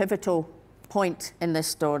 are the pivotal point in this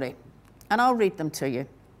story. And I'll read them to you.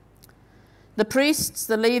 The priests,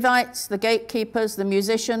 the Levites, the gatekeepers, the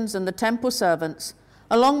musicians, and the temple servants,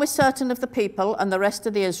 along with certain of the people and the rest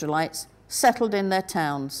of the Israelites, settled in their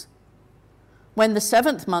towns. When the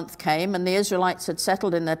 7th month came and the Israelites had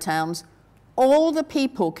settled in their towns, all the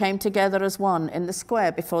people came together as one in the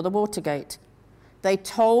square before the water gate. They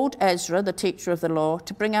told Ezra, the teacher of the law,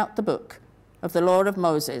 to bring out the book of the law of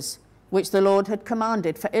Moses, which the Lord had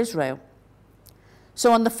commanded for Israel.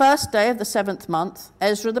 So on the first day of the 7th month,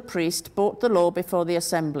 Ezra the priest brought the law before the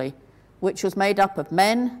assembly, which was made up of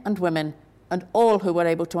men and women and all who were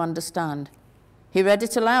able to understand. He read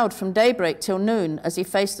it aloud from daybreak till noon as he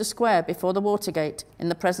faced the square before the water gate in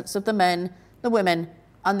the presence of the men, the women,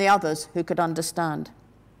 and the others who could understand.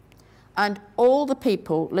 And all the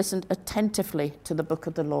people listened attentively to the book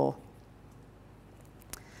of the law.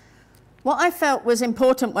 What I felt was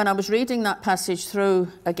important when I was reading that passage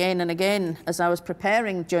through again and again as I was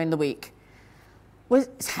preparing during the week was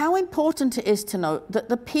how important it is to note that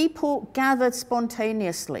the people gathered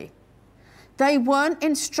spontaneously. They weren't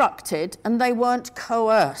instructed and they weren't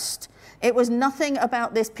coerced. It was nothing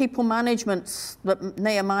about this people management that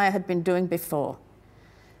Nehemiah had been doing before.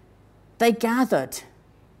 They gathered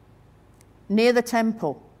near the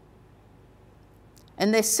temple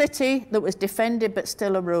in this city that was defended but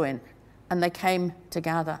still a ruin, and they came to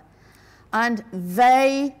gather. And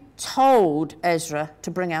they told Ezra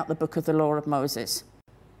to bring out the book of the law of Moses.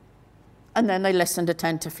 And then they listened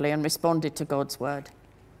attentively and responded to God's word.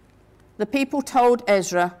 The people told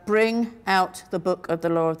Ezra, bring out the book of the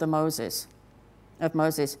law of Moses.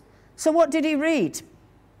 So what did he read?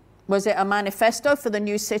 Was it a manifesto for the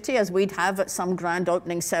new city, as we'd have at some grand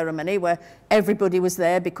opening ceremony where everybody was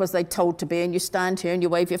there because they told to be, and you stand here and you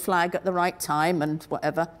wave your flag at the right time and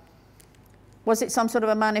whatever? Was it some sort of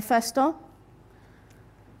a manifesto?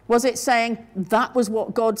 Was it saying that was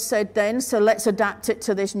what God said then, so let's adapt it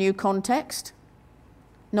to this new context?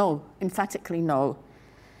 No, emphatically no.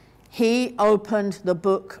 He opened the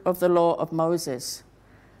book of the law of Moses,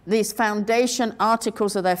 these foundation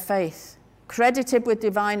articles of their faith, credited with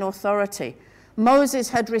divine authority. Moses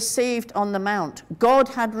had received on the mount. God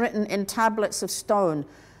had written in tablets of stone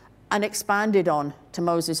and expanded on to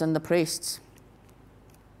Moses and the priests.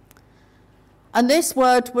 And this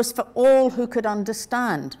word was for all who could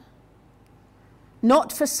understand.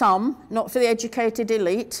 Not for some, not for the educated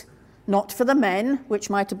elite, not for the men, which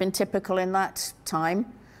might have been typical in that time,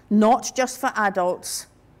 not just for adults,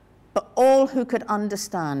 but all who could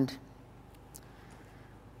understand.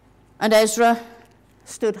 And Ezra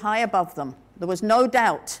stood high above them. There was no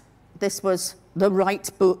doubt this was the right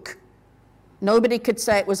book. Nobody could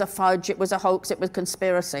say it was a fudge, it was a hoax, it was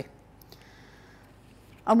conspiracy.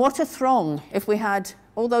 And what a throng if we had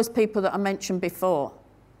all those people that I mentioned before.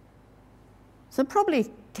 So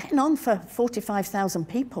probably getting on for 45,000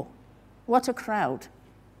 people. What a crowd.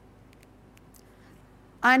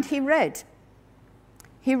 And he read.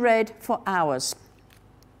 He read for hours.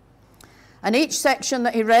 And each section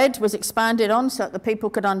that he read was expanded on so that the people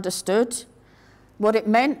could understand what it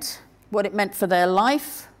meant for their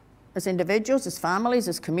life as individuals, as families,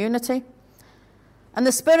 as community. And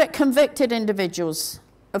the Spirit convicted individuals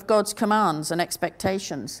of God's commands and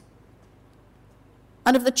expectations,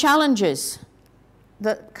 and of the challenges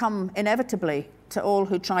that come inevitably to all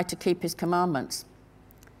who try to keep his commandments.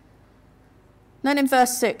 Then in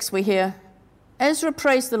verse 6 we hear, Ezra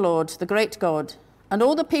praised the Lord, the great God, and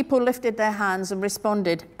all the people lifted their hands and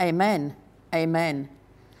responded, Amen, Amen.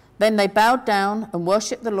 Then they bowed down and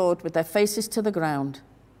worshipped the Lord with their faces to the ground.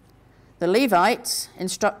 The Levites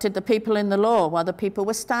instructed the people in the law while the people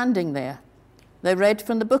were standing there. They read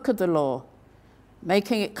from the book of the law,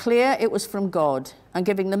 making it clear it was from God and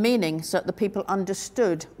giving the meaning so that the people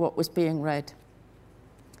understood what was being read.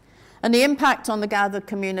 And the impact on the gathered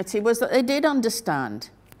community was that they did understand.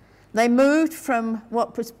 They moved from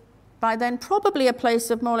what was by then probably a place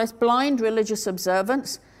of more or less blind religious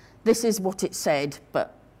observance, this is what it said,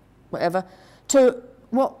 but whatever, to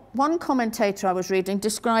what one commentator I was reading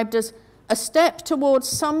described as a step towards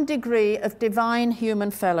some degree of divine human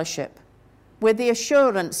fellowship, with the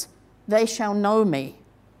assurance, they shall know me.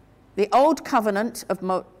 The old covenant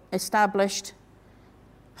established,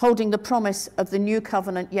 holding the promise of the new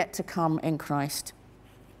covenant yet to come in Christ.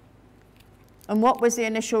 And what was the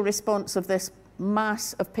initial response of this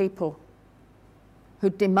mass of people who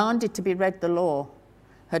demanded to be read the law,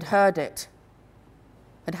 had heard it,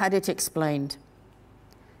 had had it explained?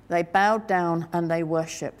 They bowed down and they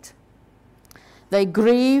worshipped. They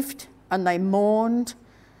grieved and they mourned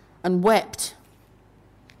and wept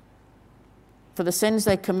for the sins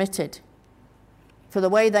they committed, for the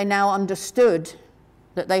way they now understood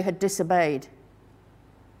that they had disobeyed,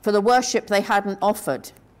 for the worship they hadn't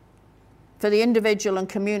offered, for the individual and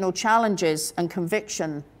communal challenges and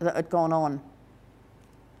conviction that had gone on.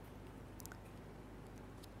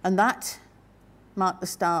 And that marked the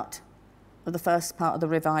start of the first part of the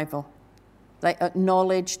revival. They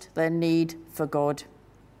acknowledged their need for God.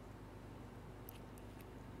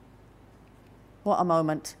 What a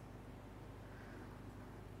moment.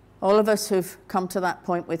 All of us who've come to that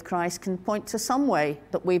point with Christ can point to some way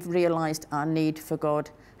that we've realized our need for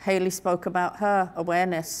God. Haley spoke about her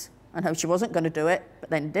awareness and how she wasn't going to do it,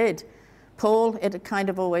 but then did. Paul, it'd kind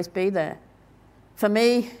of always be there. For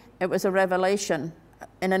me, it was a revelation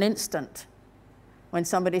in an instant when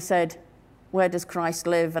somebody said, where does Christ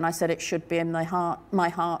live? And I said, it should be in my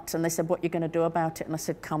heart. And they said, what are you going to do about it? And I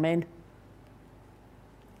said, come in.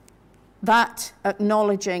 That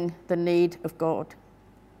acknowledging the need of God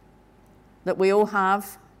that we all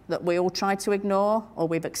have, that we all try to ignore or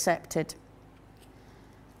we've accepted.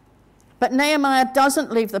 But Nehemiah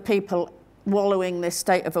doesn't leave the people wallowing in this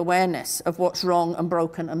state of awareness of what's wrong and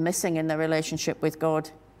broken and missing in their relationship with God.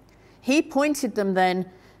 He pointed them then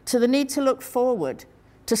to the need to look forward,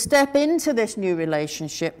 to step into this new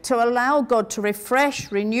relationship, to allow God to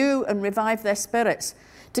refresh, renew, and revive their spirits,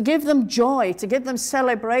 to give them joy, to give them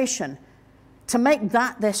celebration, to make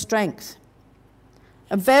that their strength.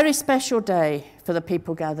 A very special day for the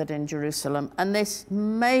people gathered in Jerusalem, and this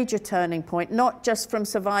major turning point, not just from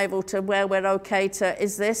survival to where we're okay to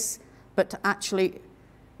is this, but to actually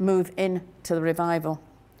move into the revival.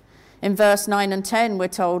 In verse 9 and 10, we're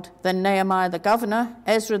told, then Nehemiah the governor,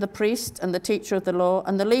 Ezra the priest and the teacher of the law,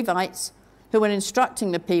 and the Levites, who were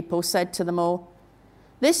instructing the people, said to them all,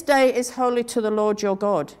 this day is holy to the Lord your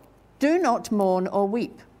God. Do not mourn or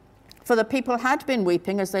weep. For the people had been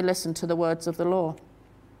weeping as they listened to the words of the law.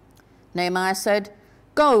 Nehemiah said,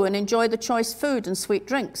 go and enjoy the choice food and sweet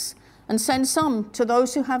drinks, and send some to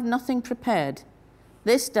those who have nothing prepared.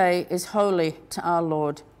 This day is holy to our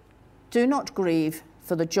Lord. Do not grieve,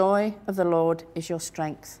 for the joy of the Lord is your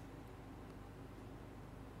strength.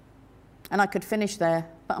 And I could finish there,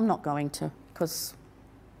 but I'm not going to, because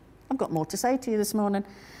I've got more to say to you this morning.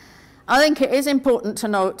 I think it is important to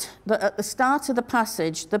note that at the start of the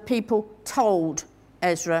passage, the people told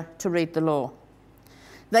Ezra to read the law.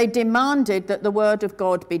 They demanded that the word of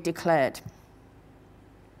God be declared.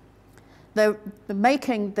 They're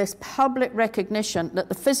making this public recognition that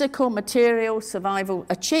the physical, material survival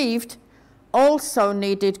achieved also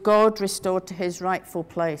needed God restored to his rightful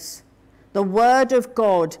place. The word of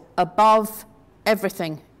God above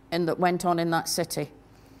everything that went on in that city.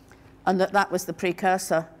 And that was the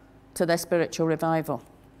precursor to their spiritual revival.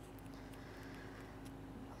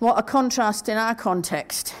 What a contrast in our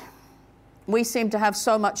context. We seem to have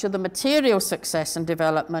so much of the material success and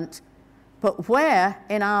development, but where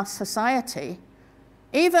in our society,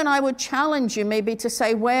 even I would challenge you maybe to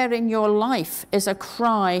say where in your life is a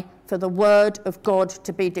cry for the word of God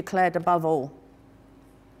to be declared above all?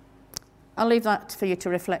 I'll leave that for you to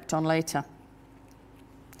reflect on later.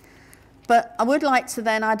 But I would like to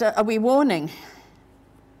then add a wee warning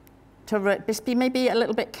to just be maybe a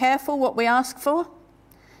little bit careful what we ask for.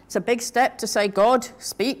 It's a big step to say, God,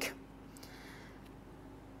 speak.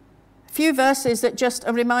 A few verses that just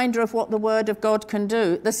a reminder of what the word of God can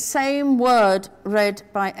do. The same word read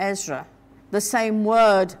by Ezra, the same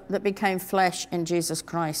word that became flesh in Jesus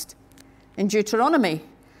Christ. In Deuteronomy,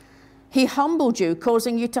 he humbled you,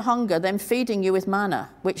 causing you to hunger, then feeding you with manna,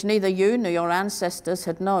 which neither you nor your ancestors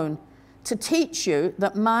had known, to teach you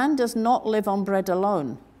that man does not live on bread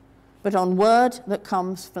alone, but on word that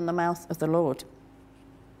comes from the mouth of the Lord.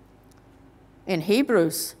 In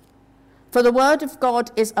Hebrews, for the word of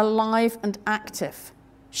God is alive and active,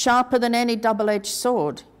 sharper than any double-edged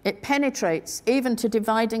sword. It penetrates even to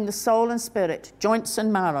dividing the soul and spirit, joints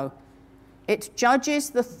and marrow. It judges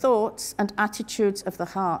the thoughts and attitudes of the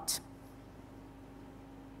heart.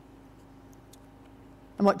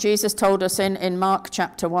 And what Jesus told us in Mark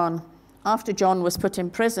chapter 1, after John was put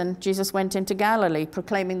in prison, Jesus went into Galilee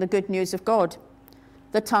proclaiming the good news of God.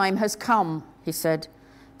 The time has come, he said.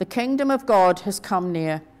 The kingdom of God has come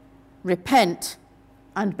near. Repent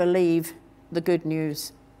and believe the good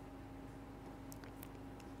news.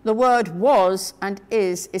 The word was and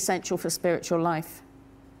is essential for spiritual life.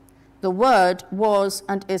 The word was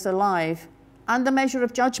and is alive and the measure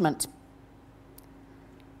of judgment.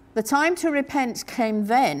 The time to repent came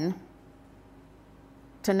then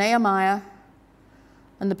to Nehemiah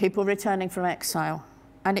and the people returning from exile,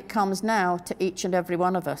 and it comes now to each and every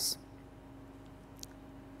one of us.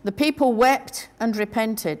 The people wept and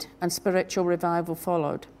repented, and spiritual revival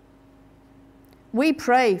followed. We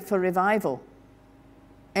pray for revival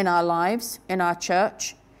in our lives, in our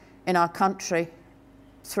church, in our country,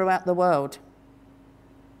 throughout the world.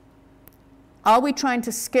 Are we trying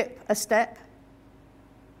to skip a step?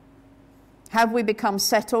 Have we become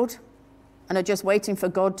settled and are just waiting for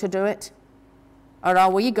God to do it? Or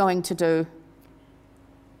are we going to do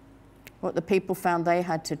what the people found they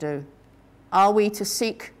had to do? Are we to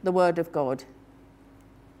seek the word of God?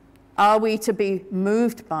 Are we to be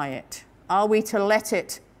moved by it? Are we to let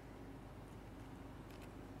it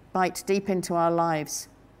bite deep into our lives?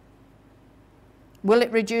 Will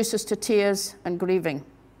it reduce us to tears and grieving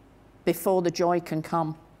before the joy can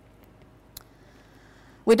come?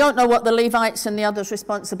 We don't know what the Levites and the others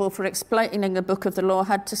responsible for explaining the book of the law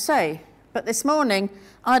had to say, but this morning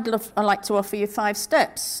I'd like to offer you 5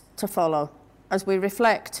 steps to follow as we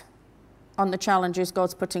reflect on the challenges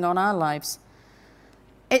God's putting on our lives.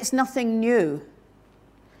 It's nothing new,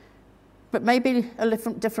 but maybe a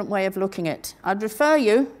different way of looking at it. I'd refer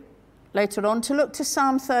you later on to look to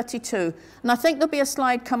Psalm 32, and I think there'll be a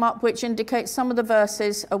slide come up which indicates some of the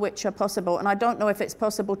verses which are possible, and I don't know if it's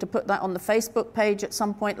possible to put that on the Facebook page at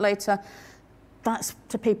some point later. That's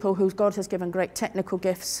to people who God has given great technical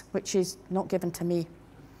gifts, which is not given to me.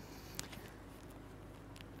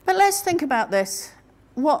 But let's think about this.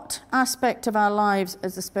 What aspect of our lives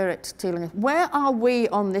is the Spirit dealing with? Where are we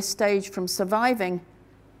on this stage from surviving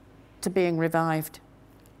to being revived?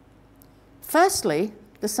 Firstly,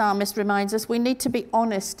 the psalmist reminds us we need to be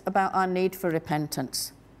honest about our need for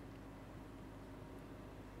repentance.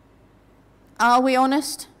 Are we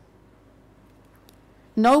honest?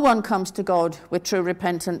 No one comes to God with true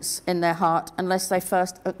repentance in their heart unless they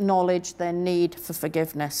first acknowledge their need for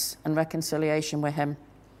forgiveness and reconciliation with Him.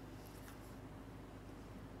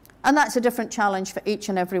 And that's a different challenge for each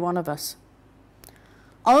and every one of us.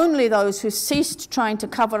 Only those who ceased trying to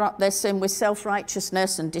cover up their sin with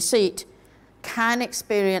self-righteousness and deceit can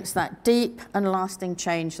experience that deep and lasting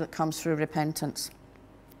change that comes through repentance.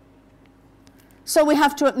 So we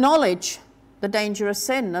have to acknowledge the danger of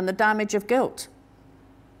sin and the damage of guilt.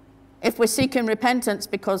 If we're seeking repentance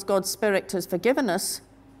because God's Spirit has forgiven us,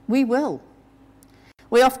 we will.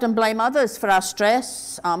 We often blame others for our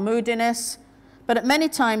stress, our moodiness, but at many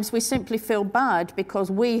times we simply feel bad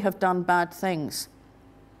because we have done bad things.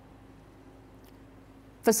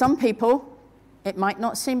 For some people, it might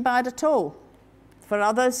not seem bad at all. For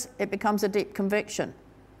others, it becomes a deep conviction.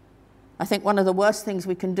 I think one of the worst things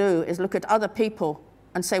we can do is look at other people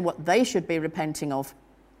and say what they should be repenting of.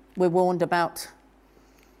 We're warned about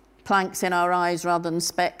planks in our eyes rather than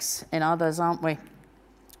specks in others, aren't we?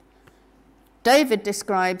 David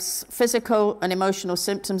describes physical and emotional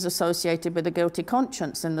symptoms associated with a guilty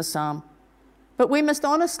conscience in the psalm. But we must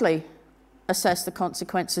honestly assess the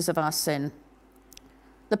consequences of our sin,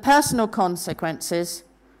 the personal consequences,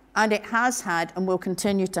 and it has had and will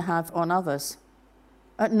continue to have on others.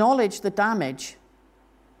 Acknowledge the damage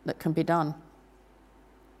that can be done.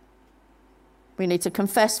 We need to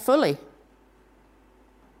confess fully,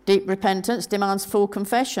 Deep repentance demands full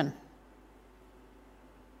confession.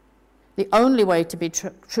 The only way to be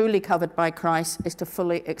truly covered by Christ is to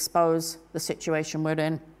fully expose the situation we're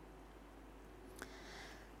in.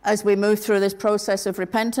 As we move through this process of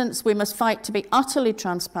repentance, we must fight to be utterly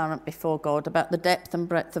transparent before God about the depth and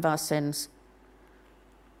breadth of our sins.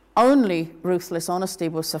 Only ruthless honesty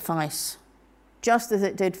will suffice, just as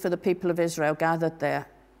it did for the people of Israel gathered there.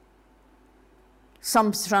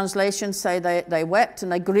 Some translations say they wept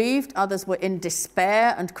and they grieved. Others were in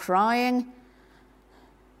despair and crying.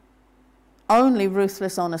 Only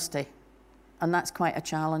ruthless honesty, and that's quite a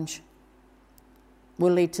challenge,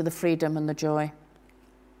 will lead to the freedom and the joy.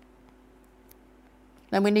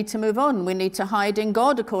 Then we need to move on. We need to hide in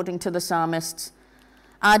God, according to the psalmists.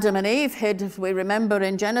 Adam and Eve hid, if we remember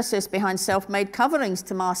in Genesis, behind self-made coverings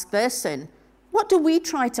to mask their sin. What do we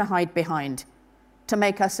try to hide behind to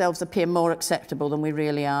make ourselves appear more acceptable than we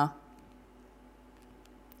really are?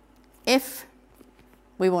 If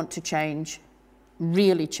we want to change,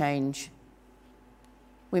 really change,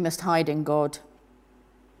 we must hide in God.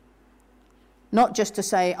 Not just to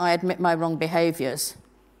say, I admit my wrong behaviours,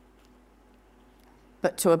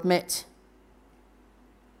 but to admit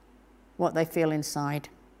what they feel inside.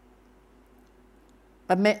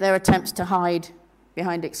 Admit their attempts to hide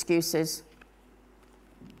behind excuses,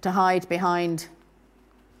 to hide behind,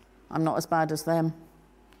 I'm not as bad as them,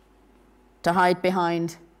 to hide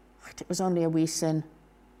behind, it was only a wee sin.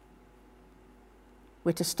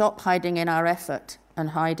 We're to stop hiding in our effort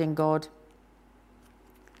and hide in God.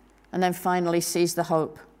 And then finally, seize the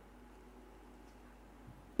hope.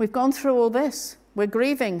 We've gone through all this. We're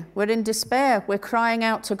grieving, we're in despair, we're crying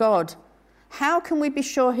out to God. How can we be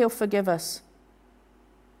sure he'll forgive us?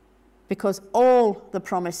 Because all the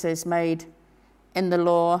promises made in the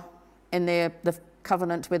law, in the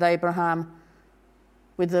covenant with Abraham,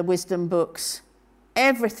 with the wisdom books,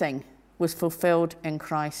 everything was fulfilled in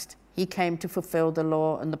Christ. He came to fulfill the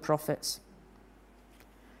law and the prophets.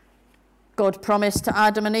 God promised to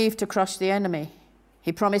Adam and Eve to crush the enemy.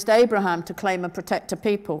 He promised Abraham to claim and protect a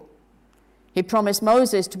people. He promised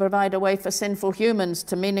Moses to provide a way for sinful humans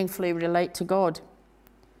to meaningfully relate to God.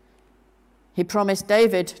 He promised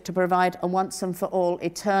David to provide a once and for all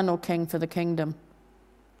eternal king for the kingdom.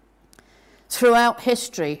 Throughout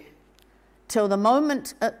history, till the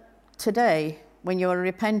moment today when you are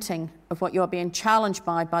repenting of what you are being challenged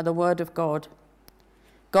by the word of God,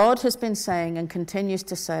 God has been saying and continues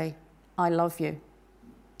to say, I love you.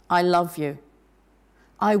 I love you.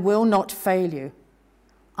 I will not fail you.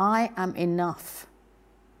 I am enough.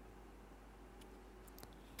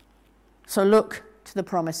 So look to the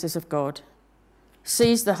promises of God.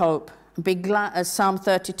 Seize the hope. And be glad, as Psalm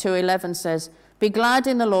 32:11 says, be glad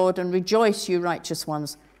in the Lord and rejoice, you righteous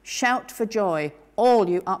ones. Shout for joy, all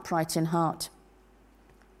you upright in heart.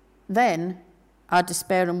 Then our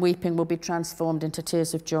despair and weeping will be transformed into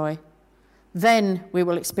tears of joy. Then we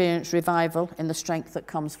will experience revival in the strength that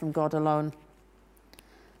comes from God alone.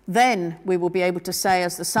 Then we will be able to say,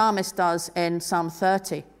 as the psalmist does in Psalm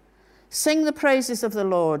 30, sing the praises of the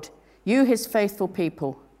Lord, you his faithful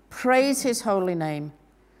people. Praise his holy name.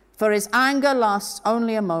 For his anger lasts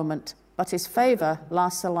only a moment, but his favor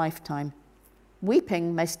lasts a lifetime.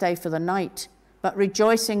 Weeping may stay for the night, but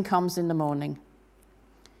rejoicing comes in the morning.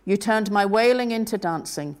 You turned my wailing into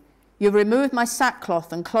dancing. You removed my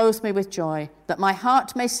sackcloth and clothed me with joy, that my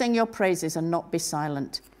heart may sing your praises and not be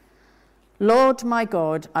silent. Lord my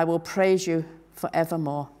God, I will praise you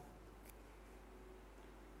forevermore.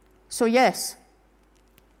 So yes,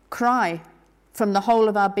 cry from the whole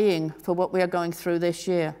of our being for what we are going through this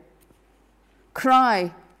year.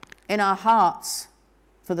 Cry in our hearts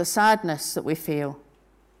for the sadness that we feel.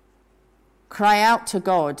 Cry out to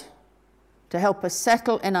God to help us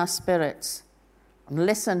settle in our spirits and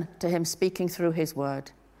listen to him speaking through his word,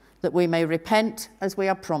 that we may repent as we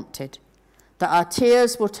are prompted, that our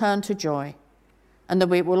tears will turn to joy, and that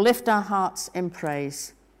we will lift our hearts in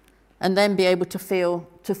praise, and then be able to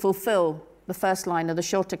fulfill the first line of the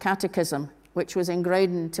Shorter Catechism, which was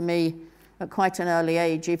ingrained into me at quite an early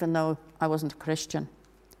age, even though I wasn't a Christian.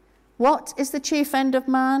 What is the chief end of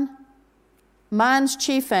man? Man's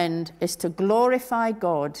chief end is to glorify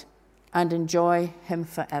God and enjoy him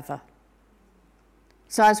forever.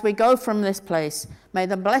 So as we go from this place, may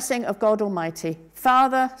the blessing of God Almighty,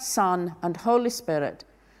 Father, Son, and Holy Spirit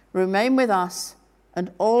remain with us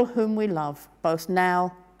and all whom we love, both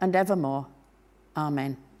now and evermore.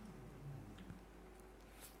 Amen.